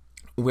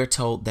 we're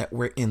told that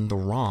we're in the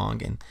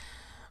wrong. And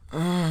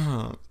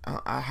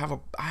I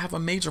have a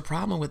major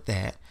problem with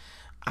that.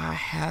 I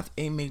have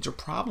a major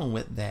problem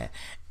with that.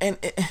 And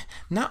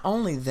not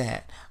only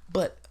that,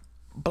 but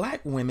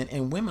black women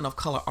and women of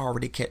color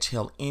already catch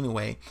hell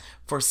anyway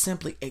for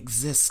simply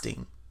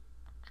existing.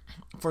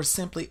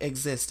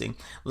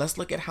 Let's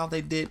look at how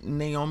they did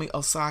Naomi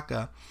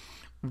Osaka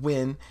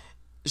when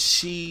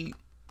she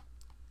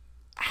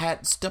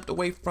had stepped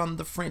away from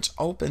the French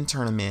Open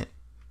tournament.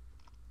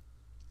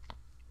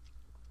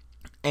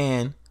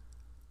 And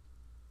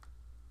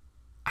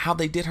how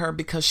they did her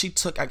because she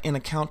took in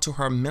account to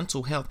her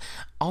mental health.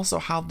 Also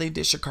how they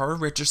did Sha'Carri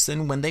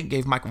Richardson when they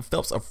gave Michael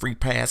Phelps a free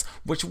pass,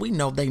 which we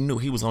know they knew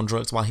he was on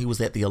drugs while he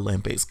was at the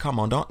Olympics. Come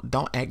on,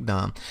 don't act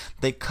dumb.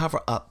 They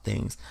cover up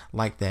things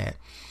like that.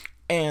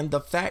 And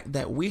the fact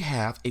that we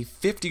have a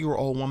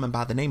 50-year-old woman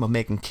by the name of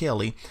Megyn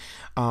Kelly,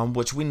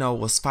 which we know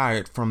was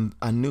fired from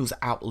a news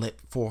outlet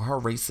for her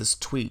racist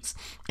tweets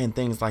and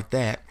things like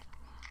that.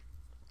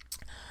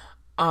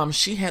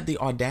 She had the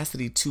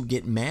audacity to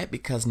get mad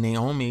because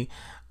Naomi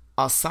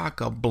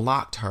Osaka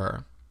blocked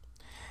her.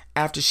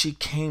 After she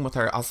came with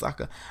her,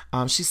 Osaka,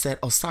 she said,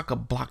 Osaka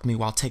blocked me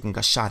while taking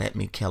a shot at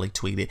me, Kelly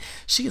tweeted.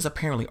 She is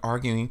apparently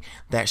arguing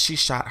that she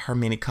shot her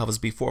many covers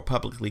before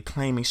publicly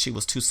claiming she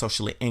was too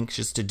socially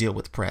anxious to deal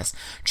with press.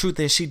 Truth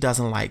is, she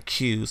doesn't like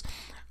cues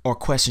or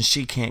questions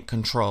she can't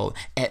control,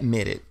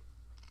 admitted.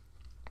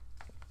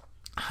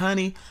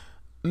 Honey,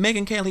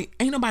 Megyn Kelly,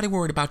 ain't nobody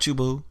worried about you,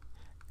 boo.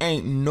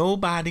 Ain't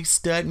nobody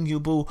studying you,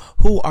 boo.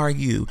 Who are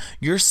you?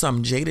 You're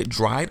some jaded,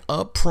 dried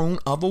up prune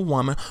of a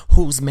woman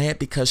who's mad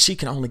because she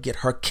can only get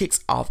her kicks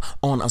off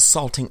on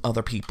assaulting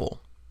other people.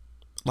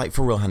 Like,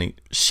 for real, honey,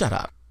 shut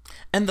up.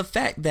 And the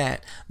fact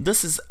that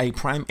this is a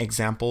prime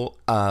example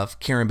of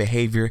Karen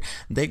behavior,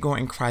 they go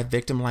and cry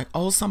victim like,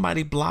 oh,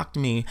 somebody blocked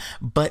me.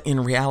 But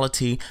in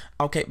reality,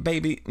 okay,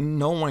 baby,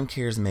 no one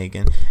cares,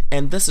 Megyn.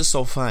 And this is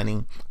so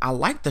funny. I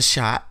like the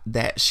shot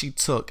that she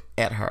took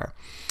at her.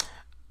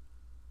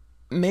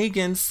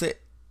 Megyn said,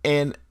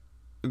 and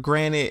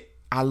granted,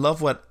 I love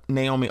what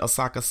Naomi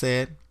Osaka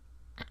said.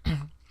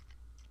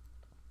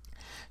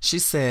 She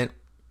said,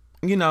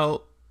 you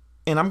know,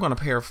 and I'm going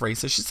to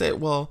paraphrase her. She said,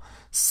 well,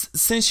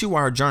 since you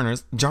are a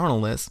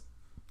journalist,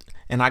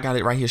 and I got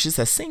it right here. She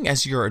says, seeing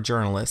as you're a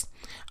journalist,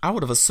 I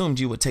would have assumed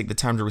you would take the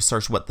time to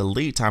research what the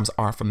lead times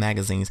are for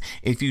magazines.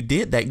 If you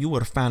did that, you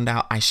would have found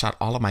out I shot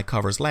all of my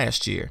covers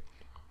last year.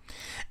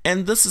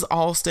 And this is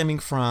all stemming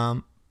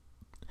from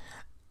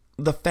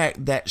the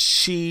fact that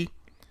she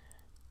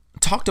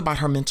talked about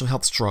her mental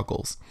health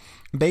struggles.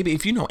 Baby,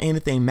 if you know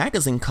anything,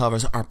 magazine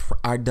covers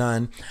are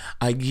done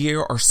a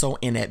year or so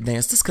in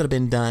advance. This could have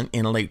been done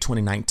in late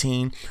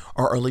 2019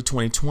 or early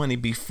 2020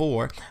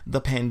 before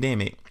the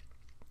pandemic.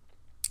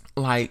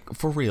 Like,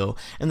 for real.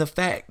 And the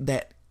fact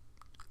that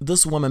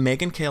this woman,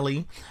 Megyn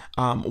Kelly,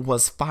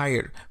 was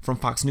fired from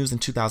Fox News in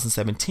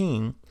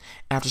 2017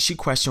 after she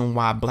questioned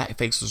why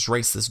blackface was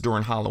racist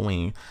during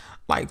Halloween.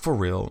 Like, for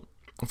real.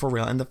 For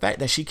real. And the fact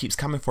that she keeps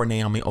coming for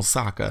Naomi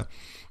Osaka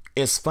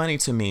is funny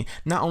to me.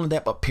 Not only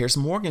that, but Piers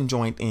Morgan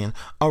joined in,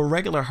 a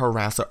regular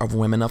harasser of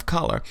women of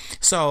color.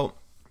 So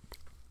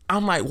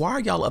I'm like, why are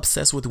y'all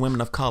obsessed with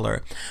women of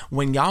color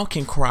when y'all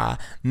can cry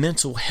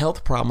mental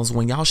health problems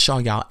when y'all show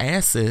y'all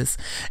asses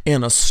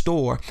in a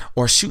store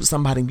or shoot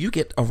somebody? You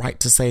get a right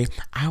to say,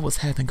 I was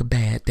having a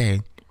bad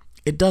day.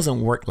 It doesn't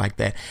work like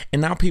that.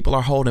 And now people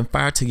are holding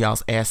fire to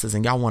y'all's asses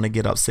and y'all want to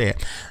get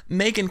upset.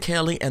 Megyn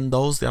Kelly and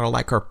those that are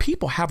like her,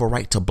 people have a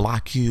right to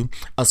block you,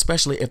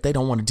 especially if they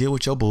don't want to deal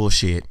with your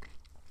bullshit.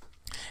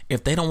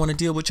 If they don't want to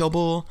deal with your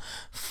bull,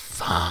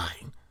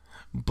 fine.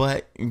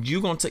 But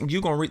you're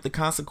gonna reap the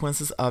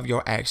consequences of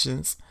your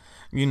actions,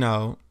 you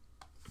know,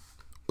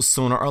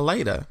 sooner or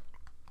later.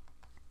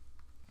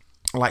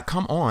 Like,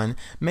 come on,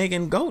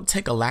 Megyn, go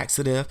take a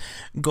laxative,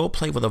 go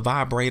play with a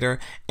vibrator,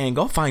 and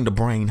go find a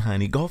brain,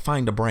 honey. Go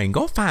find a brain.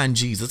 Go find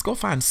Jesus. Go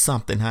find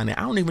something, honey.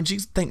 I don't even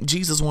think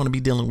Jesus want to be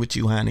dealing with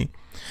you, honey.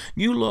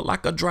 You look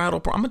like a dried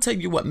up. I'm going to tell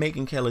you what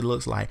Megyn Kelly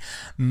looks like.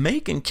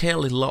 Megyn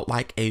Kelly looked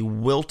like a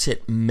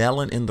wilted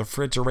melon in the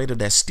refrigerator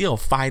that's still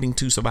fighting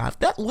to survive.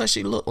 That's what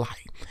she looked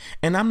like.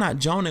 And I'm not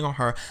joning on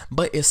her,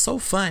 but it's so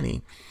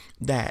funny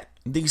that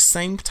these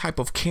same type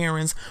of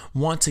Karens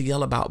want to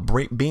yell about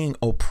being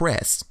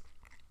oppressed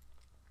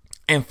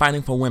and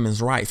fighting for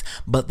women's rights,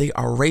 but they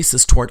are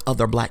racist toward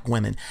other black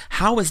women.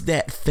 How is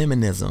that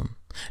feminism?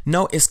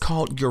 No, it's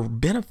called you're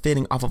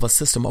benefiting off of a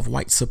system of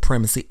white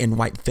supremacy and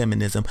white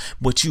feminism,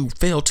 which you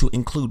fail to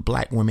include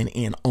black women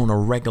in on a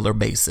regular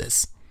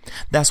basis.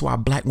 That's why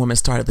black women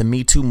started the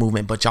Me Too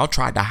movement, but y'all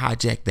tried to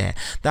hijack that.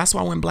 That's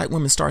why when black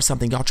women start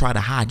something, y'all try to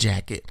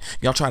hijack it.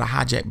 Y'all try to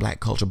hijack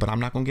black culture, but I'm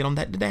not going to get on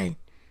that today.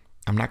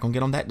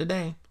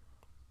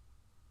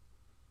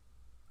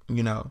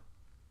 You know,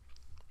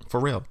 for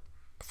real.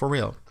 For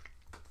real.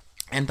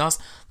 And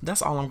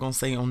that's all I'm going to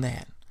say on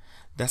that.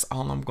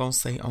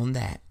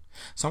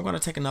 So I'm going to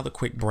take another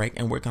quick break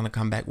and we're going to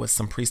come back with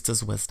some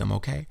priestess wisdom,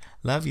 okay?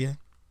 Love you.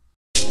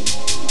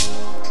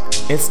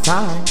 It's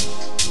time.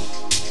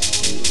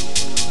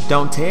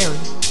 Don't tarry.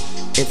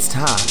 It's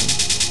time.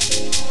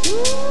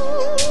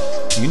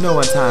 You know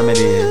what time it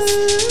is.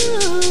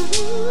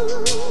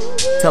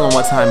 Tell them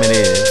what time it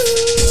is.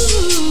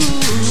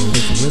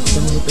 It's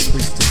wisdom with the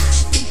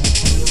priestess.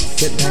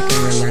 Sit back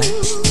and relax.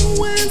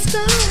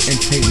 And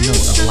take note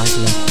of life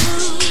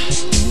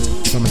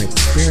lessons from an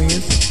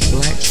experienced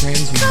black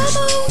trans woman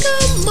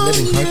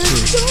living her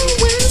truth.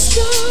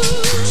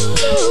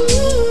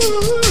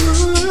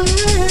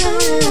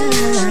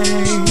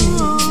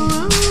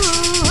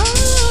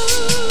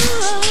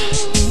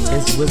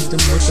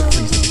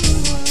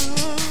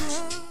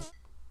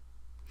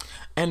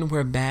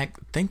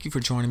 Thank you for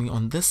joining me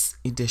on this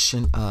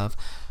edition of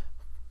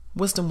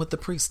Wisdom with the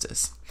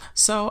Priestess.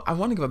 So I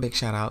want to give a big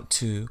shout out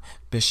to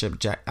Bishop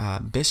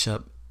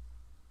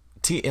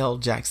T.L.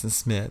 Jackson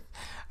Smith.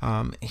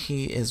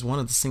 He is one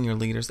of the senior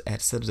leaders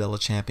at Citadel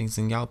of Champions,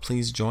 and y'all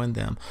please join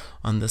them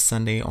on this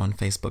Sunday on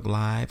Facebook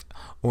Live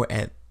or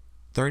at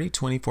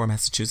 3024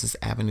 Massachusetts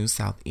Avenue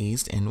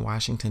Southeast in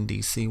Washington,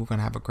 D.C. We're going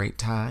to have a great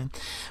time.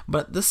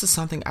 But this is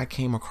something I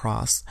came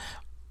across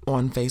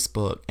on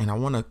Facebook, and I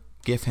want to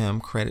give him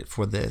credit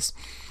for this.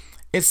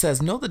 It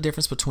says, know the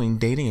difference between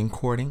dating and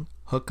courting,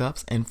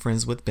 hookups, and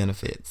friends with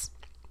benefits.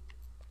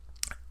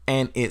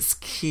 And it's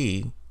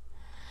key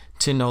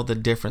to know the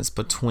difference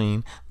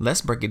between,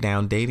 let's break it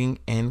down, dating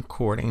and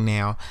courting.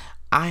 Now,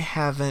 I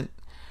haven't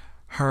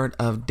heard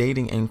of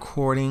dating and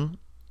courting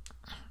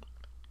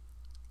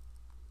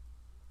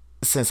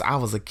since I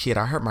was a kid.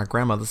 I heard my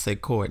grandmother say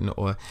courting,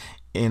 or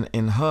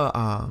in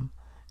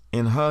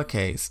her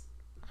case,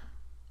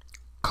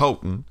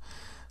 courting.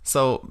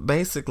 So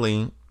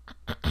basically,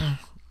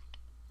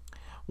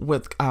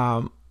 with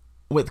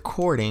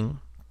courting,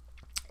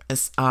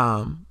 it's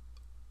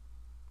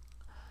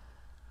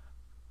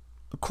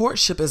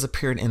courtship is a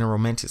period in a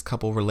romantic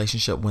couple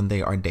relationship when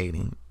they are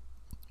dating.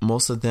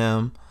 Most of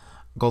them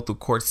go through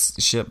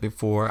courtship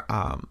before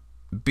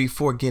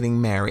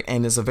getting married,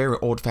 and it's a very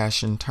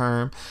old-fashioned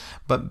term,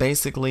 but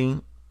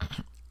basically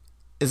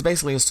it's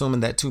basically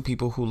assuming that two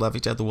people who love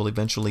each other will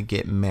eventually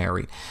get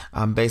married.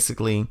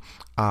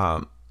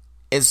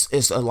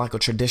 It's like a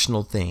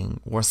traditional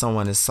thing where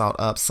someone is sought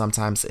up.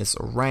 Sometimes it's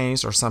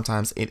arranged, or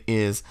sometimes it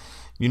is,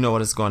 you know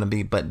what it's going to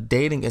be. But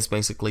dating is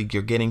basically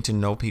you're getting to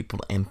know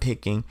people and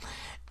picking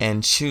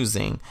and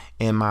choosing,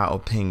 in my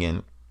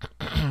opinion.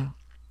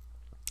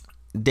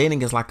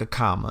 Dating is like a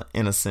comma,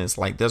 in a sense.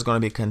 Like, there's going to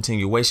be a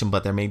continuation,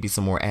 but there may be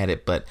some more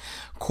added. But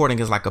courting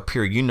is like a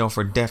period. You know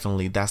for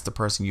definitely that's the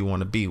person you want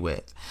to be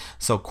with.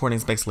 So courting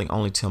is basically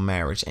only till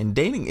marriage. And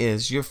dating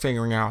is you're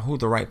figuring out who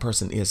the right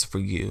person is for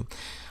you.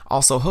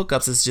 Also,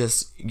 hookups is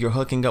just you're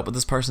hooking up with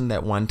this person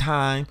that one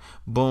time,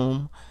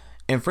 boom.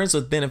 And friends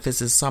with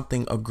benefits is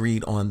something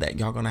agreed on, that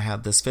y'all going to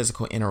have this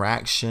physical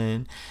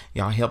interaction.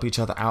 Y'all help each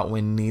other out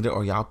when needed,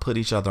 or y'all put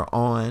each other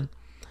on.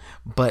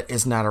 But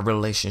it's not a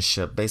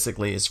relationship.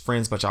 Basically, it's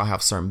friends, but y'all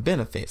have certain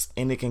benefits,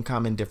 and it can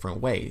come in different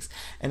ways.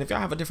 And if y'all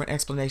have a different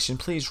explanation,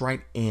 please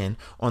write in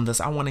on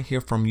this. I want to hear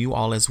from you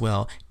all as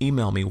well.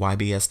 Email me,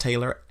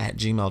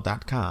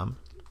 ybstaylor@gmail.com.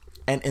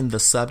 And in the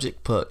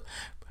subject, put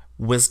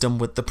Wisdom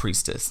with the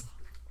Priestess.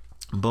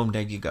 Boom,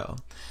 there you go.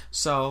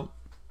 So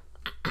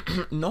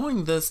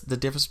knowing this, the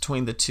difference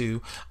between the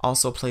two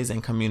also plays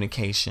in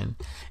communication,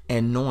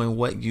 and knowing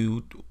what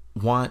you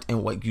want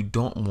and what you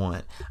don't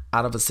want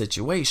out of a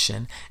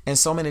situation. And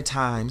so many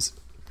times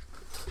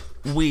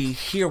we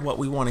hear what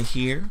we want to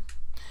hear.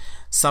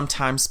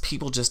 Sometimes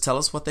people just tell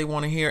us what they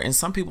want to hear, and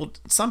some people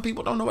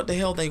don't know what the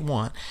hell they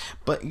want.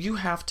 But you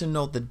have to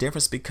know the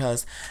difference,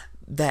 because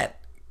that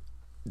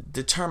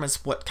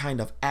determines what kind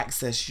of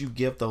access you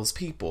give those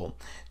people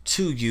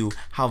to you,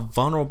 how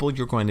vulnerable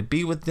you're going to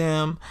be with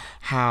them,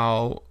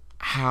 how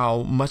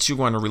much you're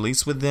going to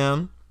release with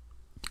them.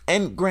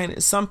 And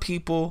granted, some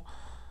people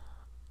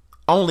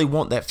only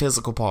want that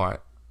physical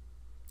part,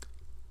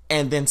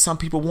 and then some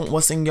people want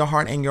what's in your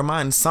heart and your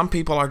mind. Some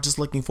people are just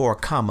looking for a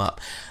come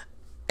up,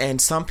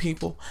 and some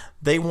people,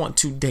 they want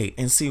to date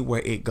and see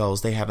where it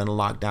goes. They haven't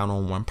locked down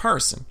on one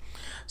person.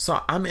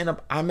 So I'm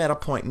at a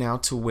point now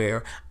to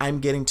where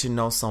I'm getting to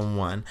know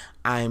someone.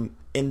 I'm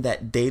in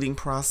that dating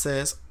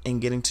process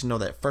and getting to know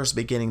that first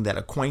beginning, that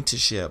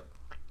acquaintanceship.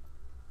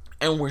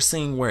 And we're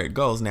seeing where it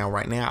goes. Now,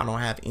 right now, I don't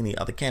have any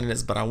other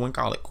candidates, but I wouldn't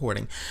call it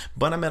courting.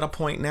 But I'm at a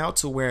point now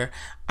to where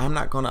I'm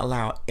not going to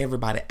allow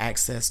everybody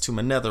access to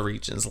my nether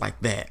regions like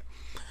that.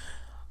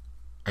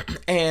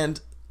 And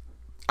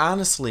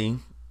honestly,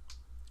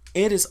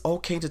 it is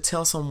okay to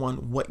tell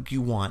someone what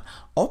you want.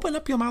 Open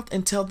up your mouth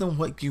and tell them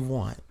what you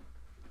want.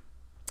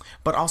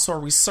 But also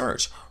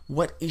research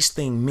what each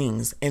thing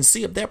means and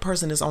see if that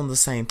person is on the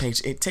same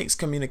page. It takes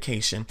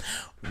communication.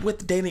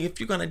 With dating, if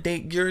you're going to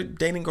date, you're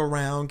dating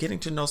around, getting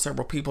to know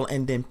several people,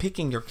 and then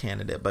picking your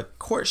candidate. But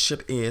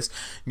courtship is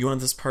you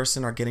and this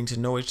person are getting to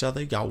know each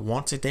other. Y'all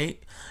want to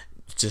date,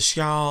 just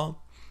y'all.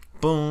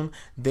 Boom.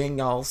 Then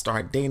y'all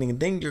start dating.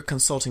 Then you're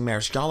consulting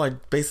marriage. Y'all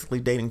are basically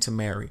dating to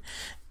marry.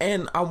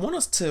 And I want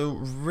us to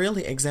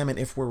really examine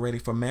if we're ready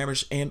for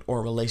marriage and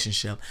or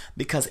relationship,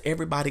 because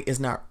everybody is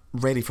not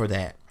ready for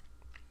that.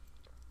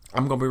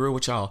 I'm going to be real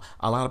with y'all.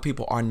 A lot of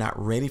people are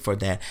not ready for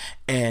that,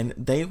 and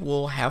they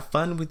will have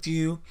fun with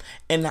you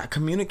and not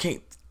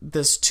communicate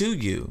this to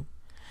you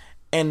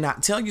and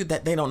not tell you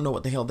that they don't know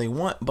what the hell they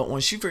want. But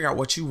once you figure out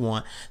what you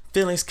want,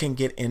 feelings can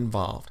get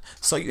involved.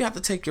 So you have to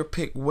take your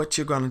pick what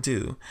you're going to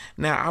do.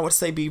 Now, I would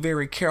say be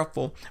very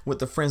careful with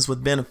the friends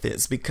with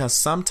benefits, because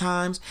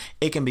sometimes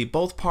it can be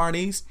both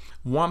parties,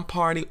 one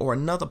party or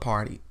another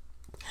party.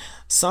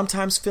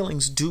 Sometimes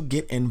feelings do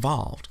get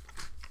involved.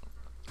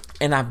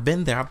 And I've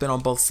been there. I've been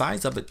on both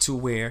sides of it, to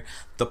where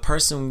the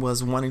person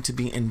was wanting to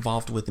be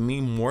involved with me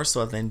more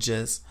so than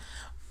just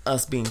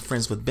us being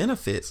friends with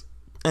benefits.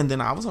 And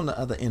then I was on the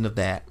other end of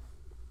that,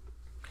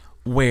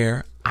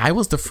 where I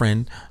was the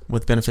friend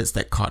with benefits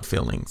that caught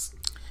feelings.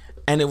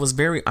 And it was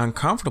very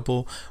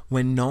uncomfortable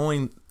when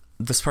knowing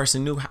this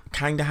person knew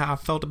kind of how I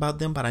felt about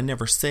them, but I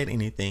never said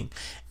anything.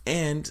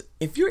 And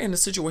if you're in a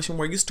situation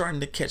where you're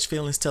starting to catch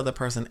feelings, tell the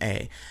person,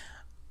 hey,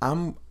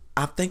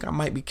 I think I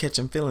might be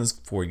catching feelings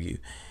for you.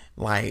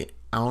 Like,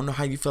 I don't know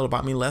how you feel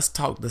about me. Let's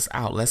talk this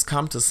out. Let's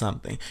come to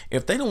something.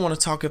 If they don't want to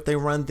talk, if they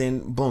run,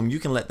 then boom, you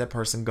can let that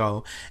person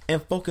go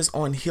and focus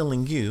on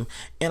healing you.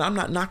 And I'm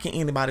not knocking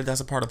anybody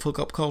that's a part of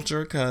hookup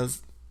culture,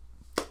 because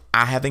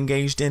I have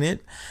engaged in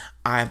it.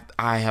 I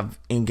have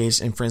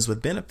engaged in friends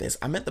with benefits.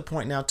 I'm at the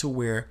point now to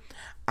where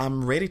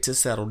I'm ready to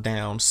settle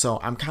down. So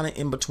I'm kind of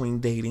in between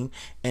dating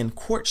and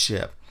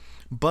courtship,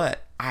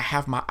 but I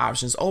have my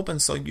options open.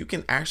 So you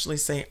can actually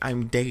say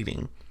I'm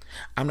dating.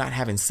 I'm not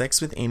having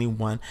sex with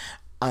anyone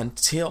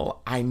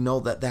until I know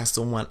that that's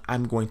the one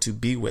I'm going to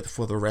be with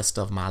for the rest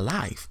of my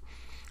life,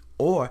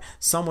 or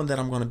someone that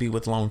I'm going to be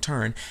with long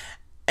term.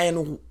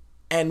 And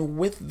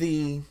with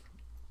the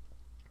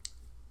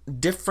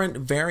different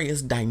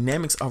various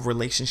dynamics of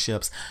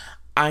relationships,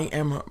 I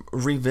am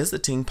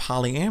revisiting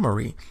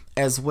polyamory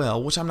as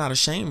well, which I'm not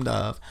ashamed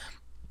of.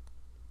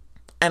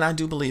 And I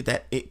do believe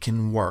that it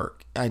can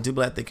work.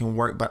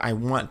 But I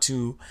want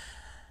to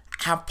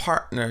have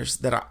partners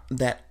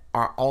that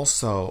are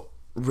also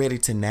ready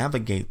to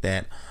navigate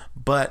that.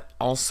 But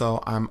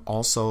also, I'm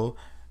also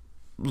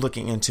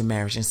looking into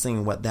marriage and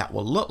seeing what that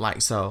will look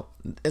like. So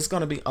it's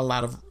going to be a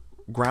lot of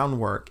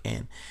groundwork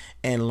and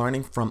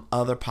learning from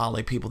other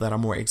poly people that are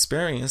more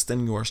experienced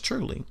than yours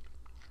truly.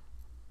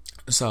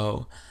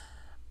 So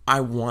I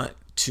want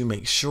to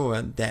make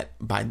sure that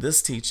by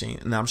this teaching,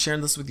 and I'm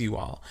sharing this with you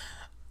all,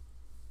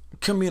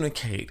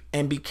 communicate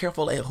and be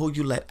careful at who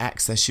you let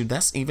access you.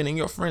 That's even in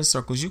your friend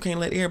circles. You can't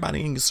let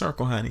everybody in your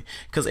circle, honey,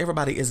 because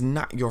everybody is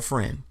not your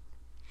friend.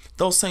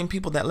 Those same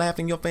people that laugh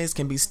in your face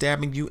can be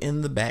stabbing you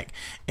in the back,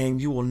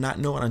 and you will not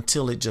know it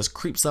until it just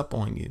creeps up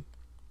on you.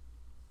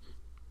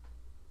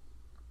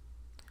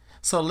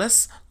 So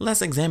let's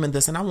examine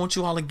this, and I want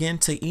you all again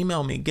to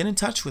email me, get in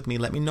touch with me,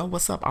 let me know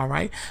what's up. All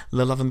right,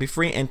 live, love, and be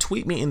free, and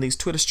tweet me in these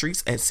Twitter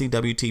streets at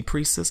CWT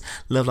Priestess.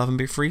 Live, love, and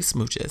be free.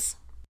 Smooches.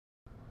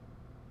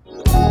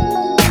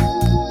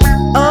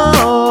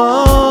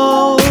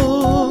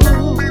 Oh,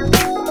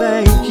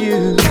 thank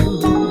you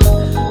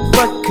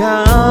for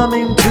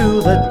coming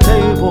to the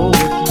table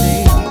with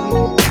me.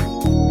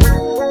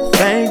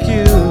 Thank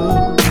you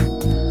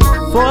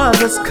for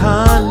this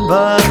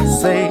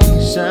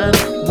conversation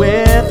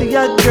with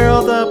your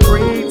girl, the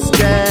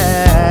priestess.